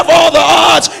may have all the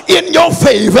odds in your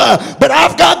favor, but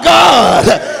I've got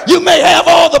God. You may have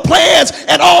all the plans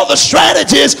and all the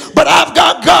strategies, but I've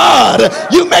got God.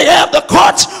 You may have the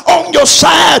cards on your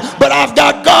side, but I've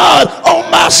got God on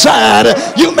my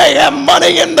side. You may have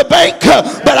money in the bank,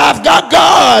 but I've got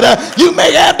God. You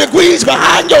may have degrees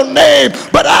behind your name,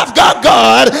 but I've got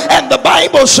God. And the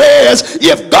Bible says,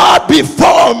 if God be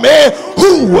for me,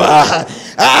 who?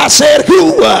 I said,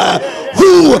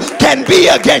 who can be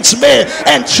against me?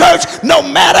 And church, no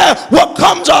matter what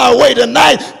comes our way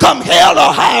tonight, come hell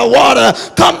or high water,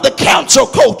 come the council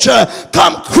culture,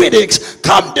 come critics,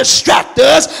 come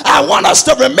distractors, I want us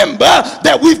to remember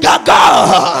that we've got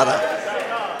God.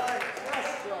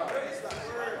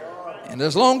 And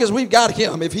as long as we've got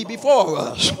him, if he be for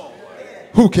us,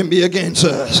 who can be against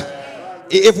us?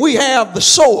 If we have the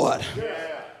sword,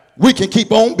 we can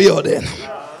keep on building.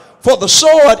 For the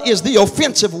sword is the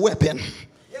offensive weapon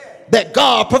that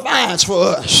God provides for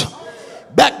us.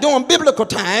 Back during biblical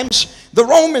times, the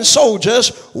Roman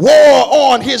soldiers wore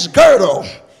on his girdle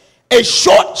a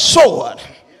short sword,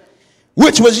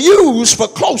 which was used for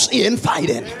close-in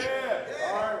fighting.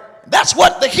 That's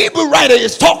what the Hebrew writer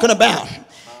is talking about.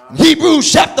 Hebrews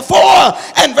chapter 4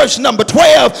 and verse number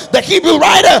 12, the Hebrew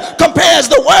writer compares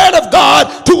the word of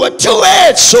God to a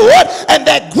two-edged sword, and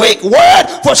that Greek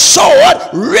word for sword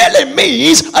really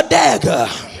means a dagger,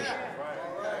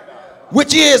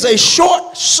 which is a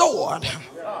short sword,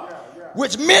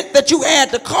 which meant that you had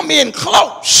to come in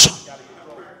close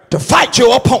to fight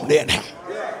your opponent.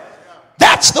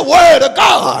 That's the word of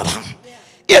God.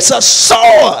 It's a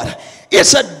sword.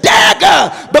 It's a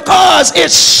dagger because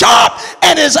it's sharp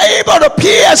and is able to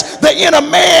pierce the inner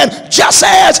man just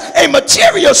as a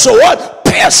material sword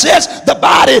pierces the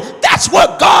body. That's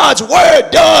what God's word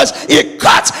does. It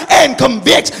cuts and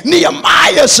convicts.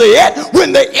 Nehemiah said,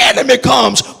 when the enemy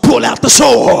comes, pull out the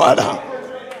sword.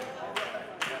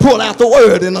 Pull out the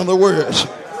word, in other words.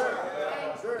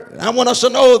 I want us to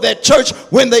know that, church,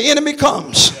 when the enemy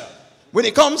comes, when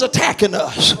he comes attacking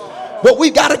us, what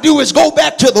we got to do is go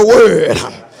back to the word.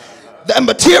 The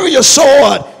material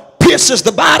sword pierces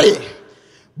the body,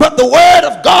 but the word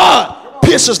of God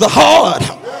pierces the heart.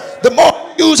 The more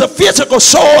you use a physical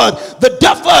sword, the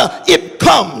tougher it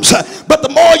comes. But the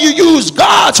more you use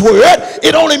God's word,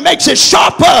 it only makes it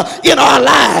sharper in our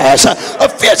lives. A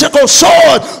physical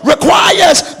sword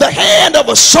requires the hand of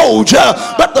a soldier,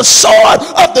 but the sword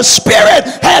of the Spirit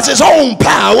has its own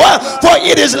power, for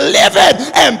it is living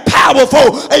and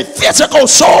powerful. A physical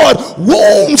sword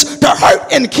wounds to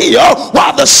hurt and kill,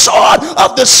 while the sword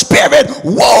of the Spirit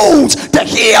wounds to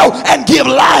heal and give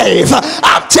life.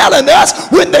 I'm telling us,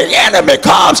 when the enemy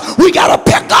comes, we got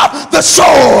to pick up the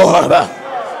sword.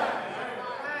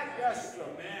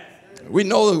 We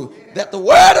know that the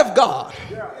word of God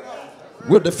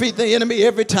will defeat the enemy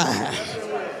every time.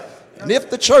 And if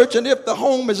the church and if the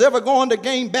home is ever going to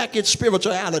gain back its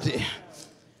spirituality,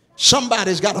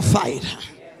 somebody's got to fight.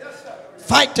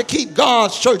 Fight to keep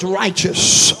God's church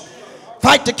righteous.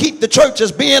 Fight to keep the church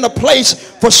as being a place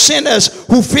for sinners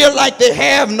who feel like they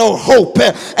have no hope,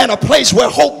 and a place where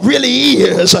hope really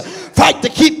is. Fight to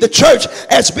keep the church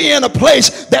as being a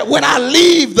place that when I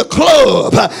leave the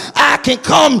club, I can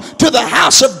come to the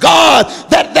house of God.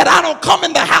 That I don't come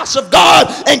in the house of God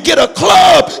and get a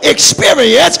club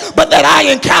experience, but that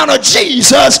I encounter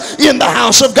Jesus in the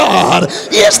house of God.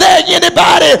 Is there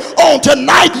anybody on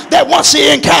tonight that wants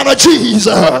to encounter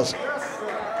Jesus?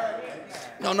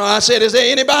 No, I said, is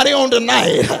there anybody on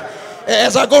tonight?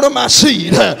 As I go to my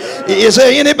seat, is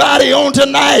there anybody on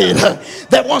tonight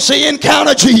that wants to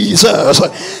encounter Jesus?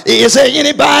 Is there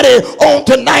anybody on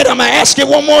tonight, I'm going to ask you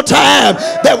one more time,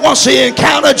 that wants to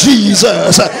encounter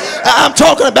Jesus? I'm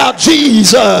talking about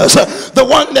Jesus, the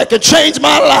one that can change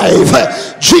my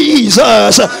life.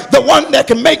 Jesus, the one that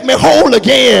can make me whole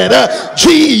again.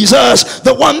 Jesus,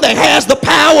 the one that has the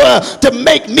power to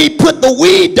make me put the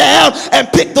weed down and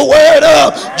pick the word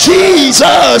up.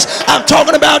 Jesus, I'm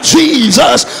talking about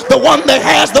Jesus, the one that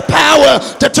has the power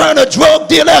to turn a drug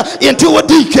dealer into a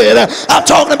deacon. I'm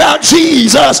talking about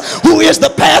Jesus, who is the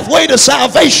pathway to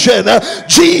salvation.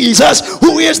 Jesus,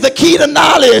 who is the key to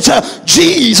knowledge.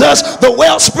 Jesus, the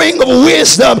wellspring of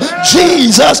wisdom.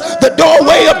 Jesus, the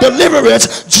doorway of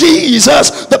deliverance.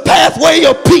 Jesus, the pathway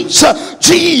of peace.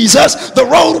 Jesus, the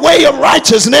roadway of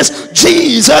righteousness.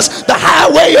 Jesus, the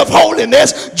highway of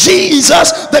holiness.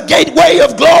 Jesus, the gateway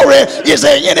of glory. Is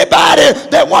there anybody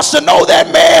that wants to know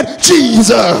that man?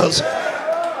 Jesus.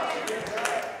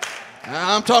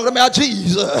 I'm talking about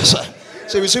Jesus.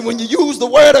 So you see, when you use the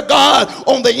word of God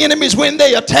on the enemies when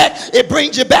they attack, it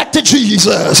brings you back to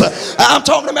Jesus. I'm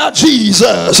talking about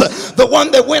Jesus, the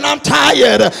one that when I'm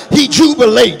tired, he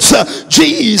jubilates.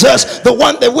 Jesus, the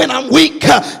one that when I'm weak,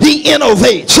 he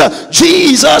innovates.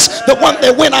 Jesus, the one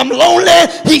that when I'm lonely,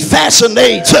 he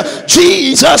fascinates.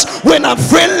 Jesus, when I'm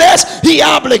friendless, he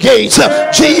obligates.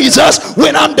 Jesus,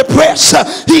 when I'm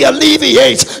depressed, he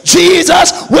alleviates.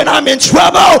 Jesus, when I'm in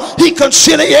trouble, he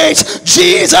conciliates.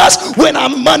 Jesus, when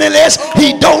I'm moneyless,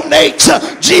 he donates.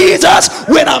 Jesus,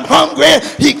 when I'm hungry,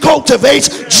 he cultivates.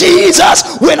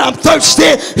 Jesus, when I'm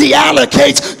thirsty, he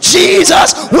allocates.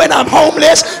 Jesus, when I'm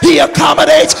homeless, he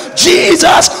accommodates.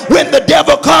 Jesus, when the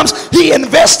devil comes, he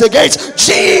investigates.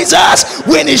 Jesus,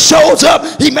 when he shows up,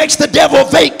 he makes the devil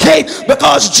vacate,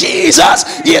 because Jesus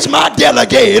is my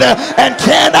delegator. And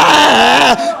can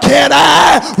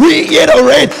I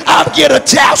reiterate, I'm here to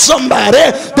tell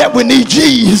somebody that we need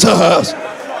Jesus.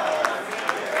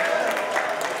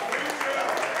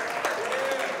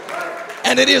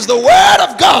 And it is the word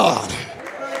of God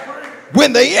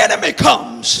when the enemy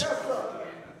comes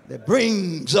that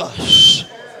brings us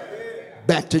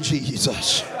back to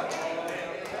Jesus.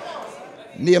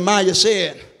 Nehemiah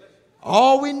said,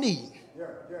 all we need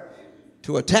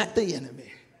to attack the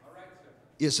enemy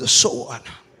is the sword.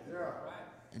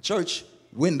 And church,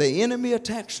 when the enemy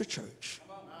attacks the church,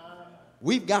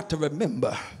 we've got to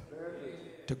remember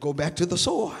to go back to the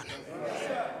sword.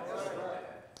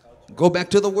 Go back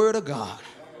to the word of God.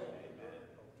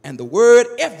 And the word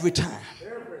every time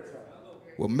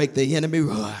will make the enemy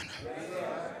run.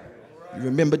 You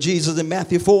remember Jesus in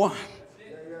Matthew 4?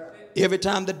 Every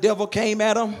time the devil came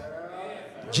at him,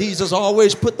 Jesus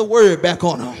always put the word back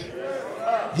on him.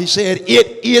 He said,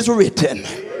 it is written.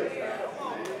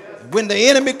 When the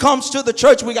enemy comes to the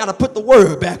church, we got to put the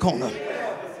word back on him.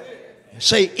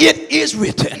 Say, it is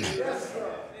written.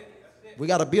 We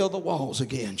got to build the walls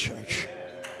again, church.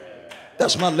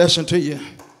 That's my lesson to you.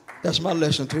 That's my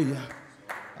lesson to you.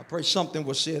 I pray something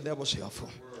was said that was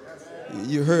helpful.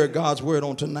 You heard God's word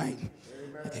on tonight.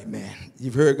 Amen.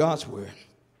 You've heard God's word.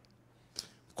 The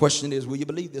question is, will you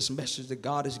believe this message that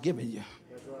God has given you?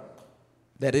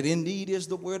 That it indeed is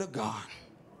the word of God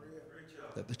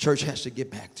that the church has to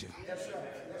get back to.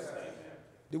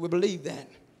 Do we believe that?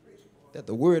 That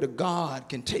the word of God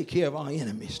can take care of our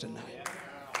enemies tonight?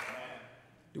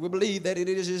 Do we believe that it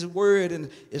is his word and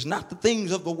it's not the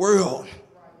things of the world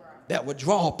that would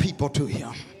draw people to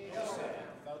him?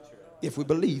 If we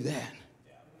believe that,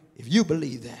 if you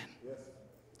believe that,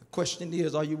 the question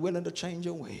is, are you willing to change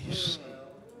your ways?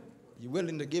 Are you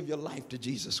willing to give your life to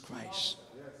Jesus Christ?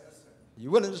 Are you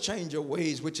willing to change your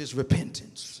ways, which is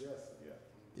repentance?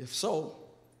 If so,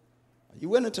 are you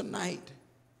willing tonight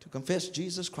to confess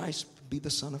Jesus Christ to be the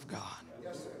Son of God?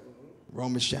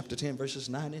 Romans chapter 10, verses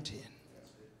 9 and 10.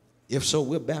 If so,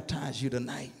 we'll baptize you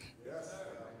tonight.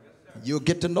 You'll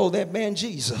get to know that man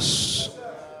Jesus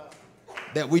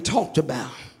that we talked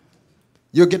about.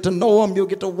 You'll get to know him. You'll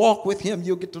get to walk with him.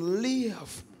 You'll get to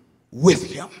live with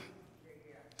him.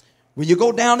 When you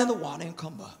go down in the water and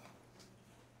come up,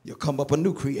 you'll come up a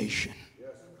new creation.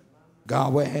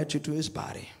 God will add you to his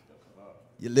body.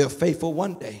 You live faithful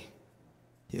one day,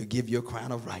 he'll give you a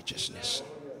crown of righteousness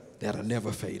that'll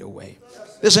never fade away.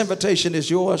 This invitation is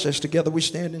yours as together we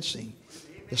stand and sing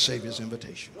the Savior's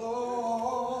invitation.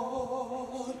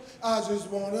 Lord, I just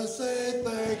want to say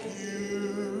thank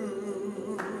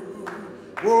you.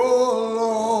 Oh,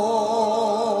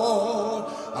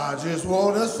 Lord, I just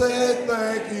want to say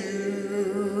thank you.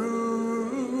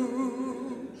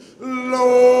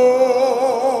 Lord,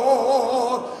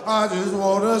 I just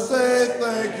want to say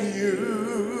thank you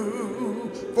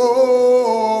for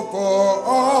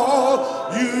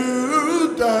all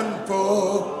you done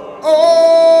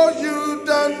all you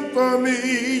done for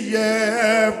me,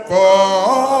 yeah, for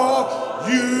all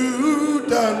you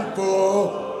done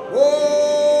for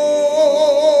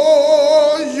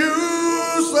you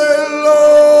say,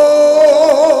 Lord,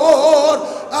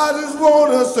 I just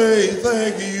want to say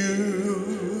thank you.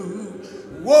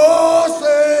 Oh,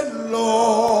 say,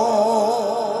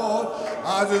 Lord,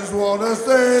 I just want to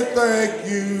say thank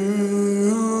you.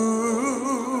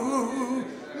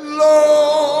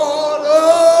 Lord,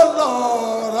 oh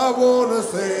Lord, I want to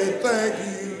say thank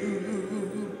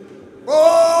you.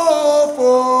 Oh,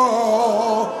 for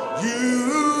all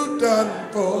you done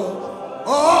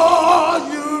all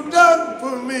you done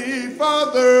for me,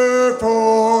 Father,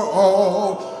 for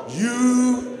all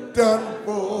you done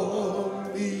for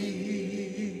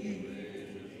me.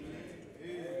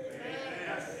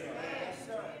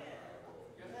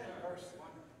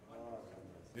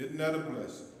 Isn't that a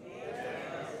blessing?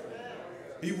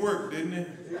 He worked, didn't he?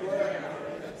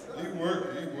 He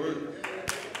worked.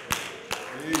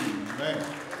 Amen.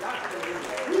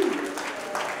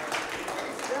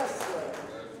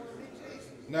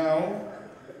 Now,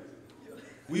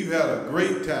 we've had a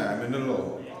great time in the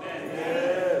Lord.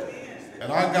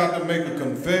 And I got to make a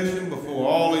confession before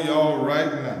all of y'all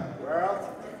right now.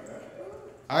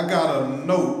 I got a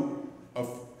note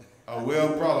probably a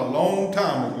long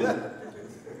time ago.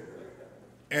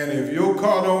 And if your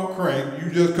car don't crank,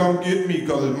 you just come get me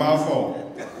because it's my fault.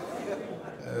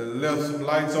 Left some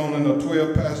lights on in a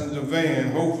 12-passenger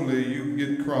van. Hopefully you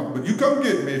get crunk. But you come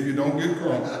get me if you don't get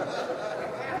crunk.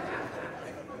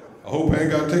 I hope I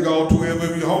ain't got to take all 12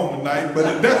 of you home tonight,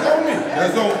 but that's on me.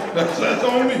 That's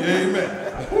on me. Amen.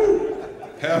 Woo.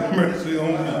 Have mercy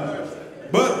on me.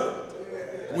 But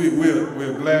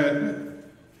we're glad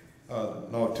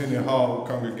that North Tennessee Hall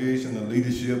congregation and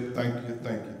leadership,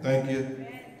 thank you.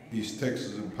 East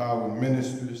Texas Empower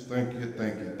Ministries, thank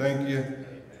you.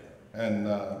 And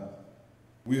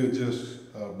we'll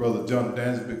just, Brother John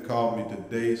Dansby called me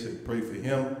today, said pray for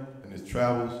him and his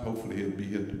travels. Hopefully he'll be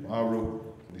here tomorrow.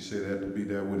 He said he had to be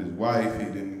there with his wife. He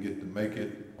didn't get to make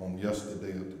it on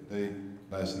yesterday or today,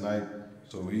 last night.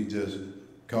 So he just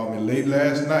called me late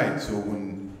last night. So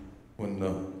when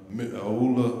the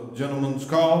older gentleman's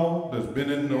called that's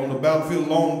been on the battlefield a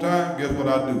long time, guess what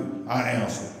I do? I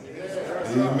answer.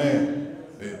 Amen.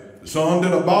 The son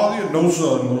did I bother you? No,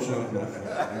 sir.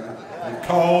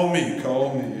 Call me.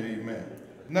 Amen.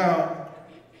 Now,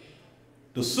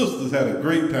 the sisters had a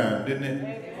great time, didn't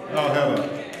they? Y'all had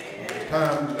a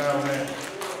time down there.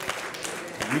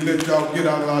 We let y'all get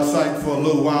out of our sight for a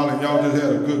little while and y'all just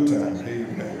had a good time.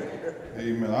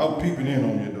 Amen. I was peeping in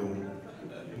on you though.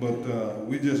 But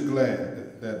we're just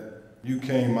glad that you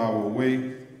came our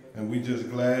way, and we just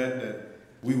glad that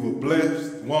we were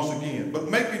blessed once again. But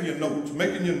making your notes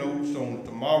on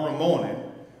tomorrow morning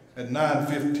at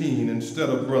 9:15, instead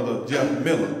of Brother Jeff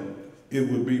Miller, it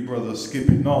would be Brother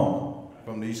Skippy Norman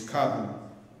from the East Cotton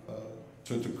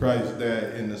Church of Christ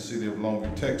there in the city of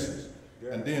Longview, Texas.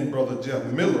 And then Brother Jeff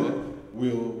Miller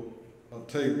will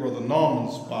take Brother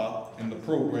Norman's spot in the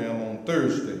program on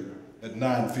Thursday at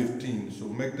 9:15. So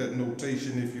make that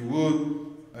notation if you would.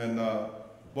 And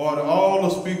boy, all the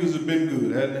speakers have been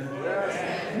good, haven't they?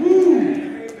 Yes. Woo!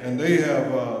 And they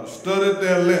have studied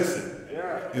their lesson.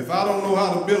 If I don't know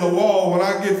how to build a wall when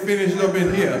I get finished up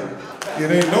in here, it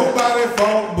ain't nobody's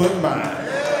fault but mine.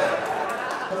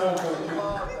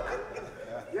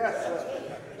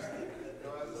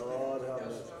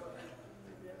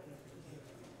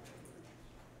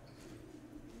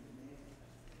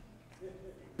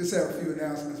 Just have a few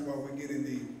announcements while we get in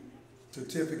the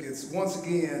certificates. Once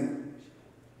again,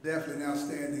 definitely an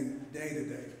outstanding day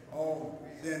today. All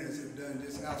presenters have done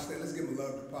just outstanding. Let's give them a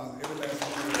love deposit. Every last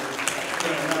one of them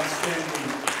done an outstanding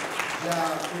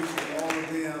job. Appreciate all of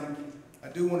them. I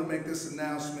do want to make this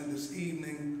announcement this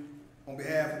evening on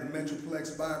behalf of the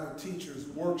Metroplex Bible Teachers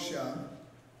Workshop.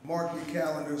 Mark your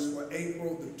calendars for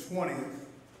April the 20th,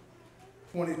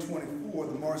 2024.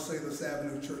 The Marcellus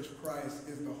Avenue Church of Christ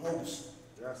is the host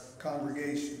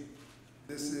congregation.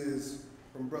 This is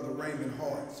from Brother Raymond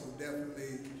Hart. So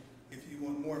definitely, if you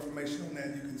want more information on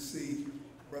that, you can see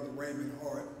Brother Raymond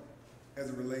Hart as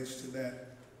it relates to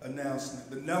that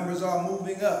announcement. The numbers are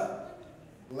moving up.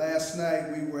 Last night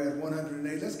we were at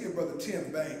 108. Let's give Brother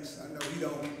Tim Banks. I know he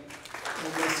don't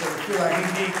necessarily feel like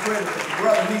he needs credit, but the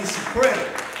brother needs some credit.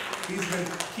 He's been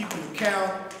keeping the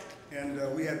count,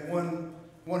 and we had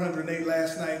 108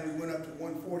 last night. We went up to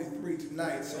 143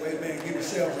 tonight. So, amen, give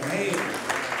yourselves a hand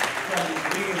for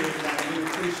being here tonight. We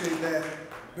appreciate that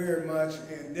very much.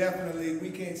 And definitely,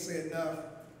 we can't say enough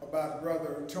about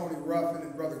Brother Tony Ruffin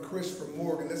and Brother Christopher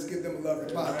Morgan. Let's give them a love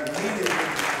and pop.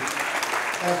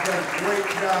 Has done a great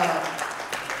job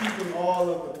keeping all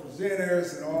of the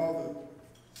presenters and all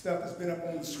the stuff that's been up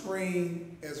on the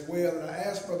screen as well. And I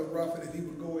asked Brother Ruffin if he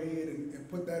would go ahead and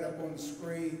put that up on the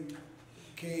screen, if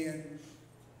he can,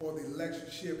 for the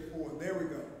lectureship for, there we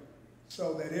go,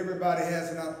 so that everybody has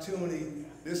an opportunity.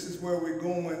 This is where we're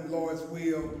going, Lord's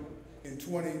will, in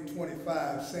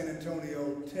 2025. San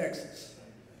Antonio, Texas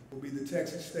will be the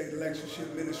Texas State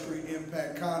Lectureship Ministry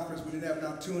Impact Conference. We didn't have an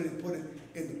opportunity to put it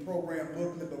in the program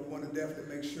booklet, but we want to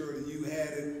definitely make sure that you had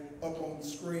it up on the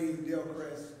screen.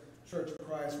 Delcrest Church of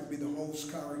Christ will be the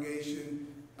host congregation.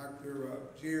 Dr.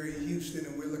 Jerry Houston,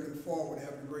 and we're looking forward to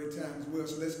having a great time as well.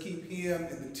 So let's keep him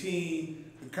and the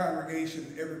team, the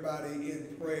congregation, everybody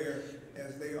in prayer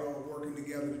as they are working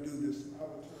together to do this. I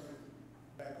will turn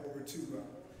it back over to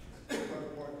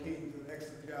Brother Mark King for an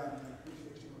excellent job. I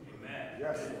appreciate you. Amen.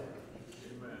 Yes,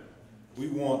 Lord. Amen. We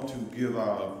want to give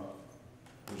our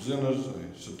presenters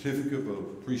a certificate of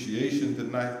appreciation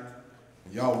tonight.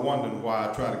 Y'all wondering why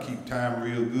I try to keep time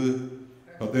real good?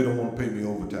 Because they don't want to pay me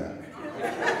overtime.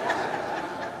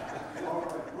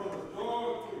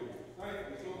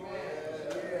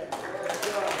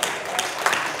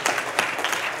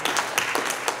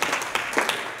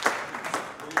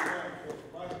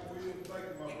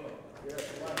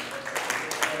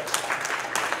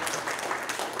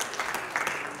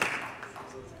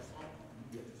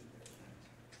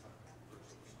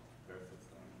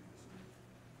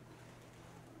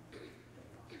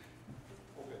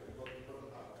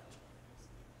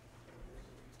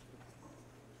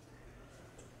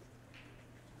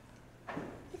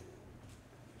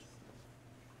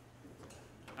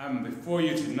 I'm before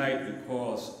you tonight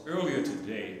because earlier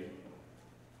today,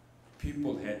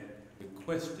 people had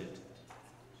requested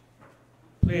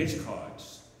pledge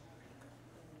cards.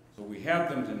 So we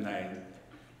have them tonight.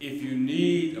 If you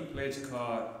need a pledge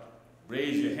card,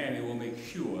 raise your hand and we'll make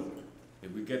sure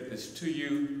that we get this to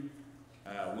you.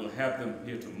 We'll have them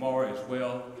here tomorrow as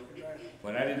well.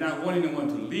 But I did not want anyone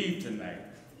to leave tonight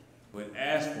but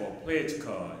ask for a pledge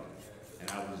card,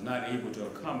 and I was not able to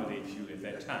accommodate you at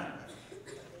that time.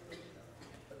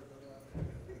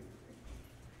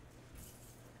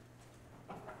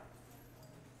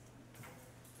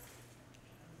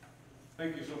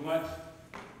 Thank you so much.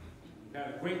 We've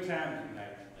had a great time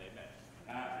tonight.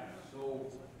 I am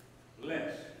so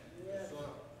blessed. Yes.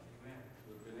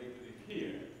 We've been able to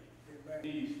hear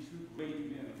these two great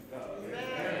men of God.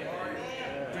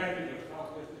 Graduates of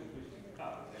Southwestern Christian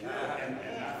College and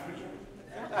our preachers.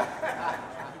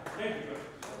 Thank you.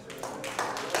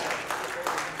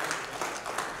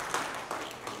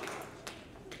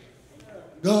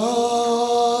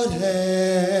 God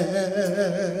has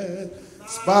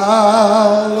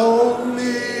smiled on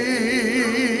me.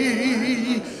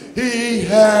 He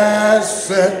has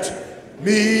set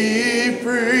me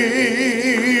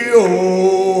free.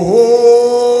 Oh,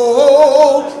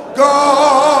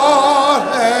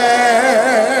 God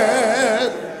has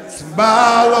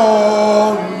smiled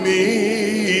on me.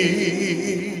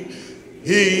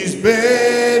 He's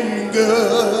been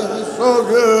good, so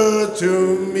good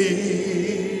to me.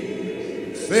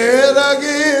 Say it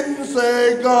again,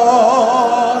 say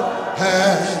God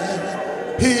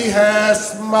has, He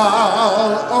has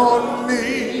smiled on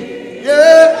me.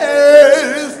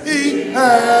 Yes, He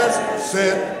has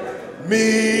set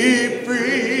me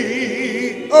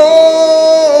free. Oh,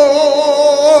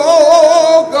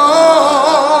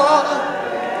 God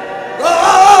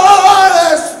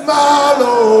has smiled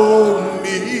on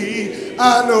me. I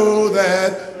know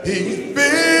that He's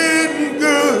been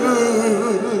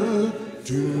good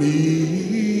to me.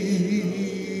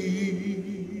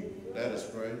 Let us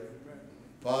pray.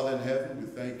 Father in heaven, we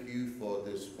thank you for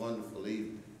this wonderful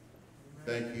evening.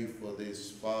 Thank you for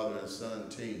this father and son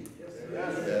team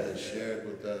that has shared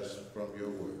with us from your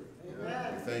word.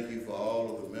 We thank you for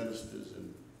all of the ministers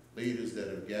and leaders that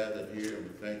have gathered here, and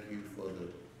we thank you for the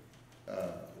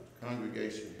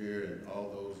congregation here and all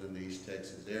those in the East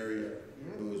Texas area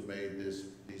who has made these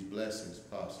blessings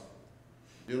possible.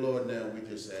 Dear Lord, now we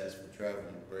just ask for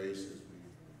traveling grace as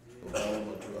we go home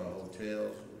or to our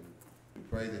hotels. We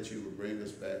pray that you will bring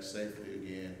us back safely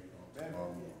again on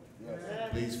tomorrow morning.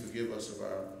 Please forgive us of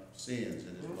our sins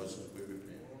in as much as we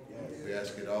repent. We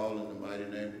ask it all in the mighty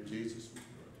name of Jesus.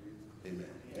 Amen.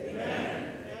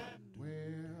 Amen.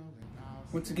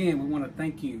 Once again, we want to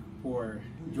thank you for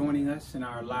joining us in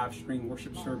our live stream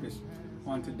worship service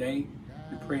on today.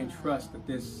 We pray and trust that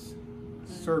this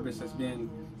service has been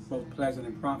both pleasant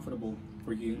and profitable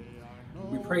for you.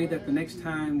 We pray that the next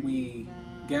time we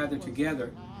gather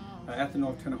together at the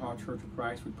North Tennehaw Church of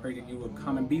Christ, we pray that you will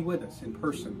come and be with us in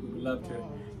person. We would love to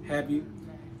have you.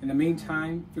 In the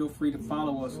meantime, feel free to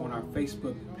follow us on our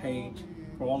Facebook page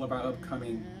for all of our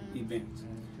upcoming events.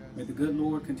 May the good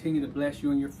Lord continue to bless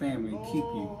you and your family and keep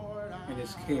you in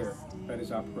His care. That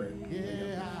is our prayer.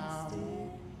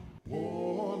 Oh,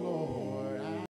 Lord.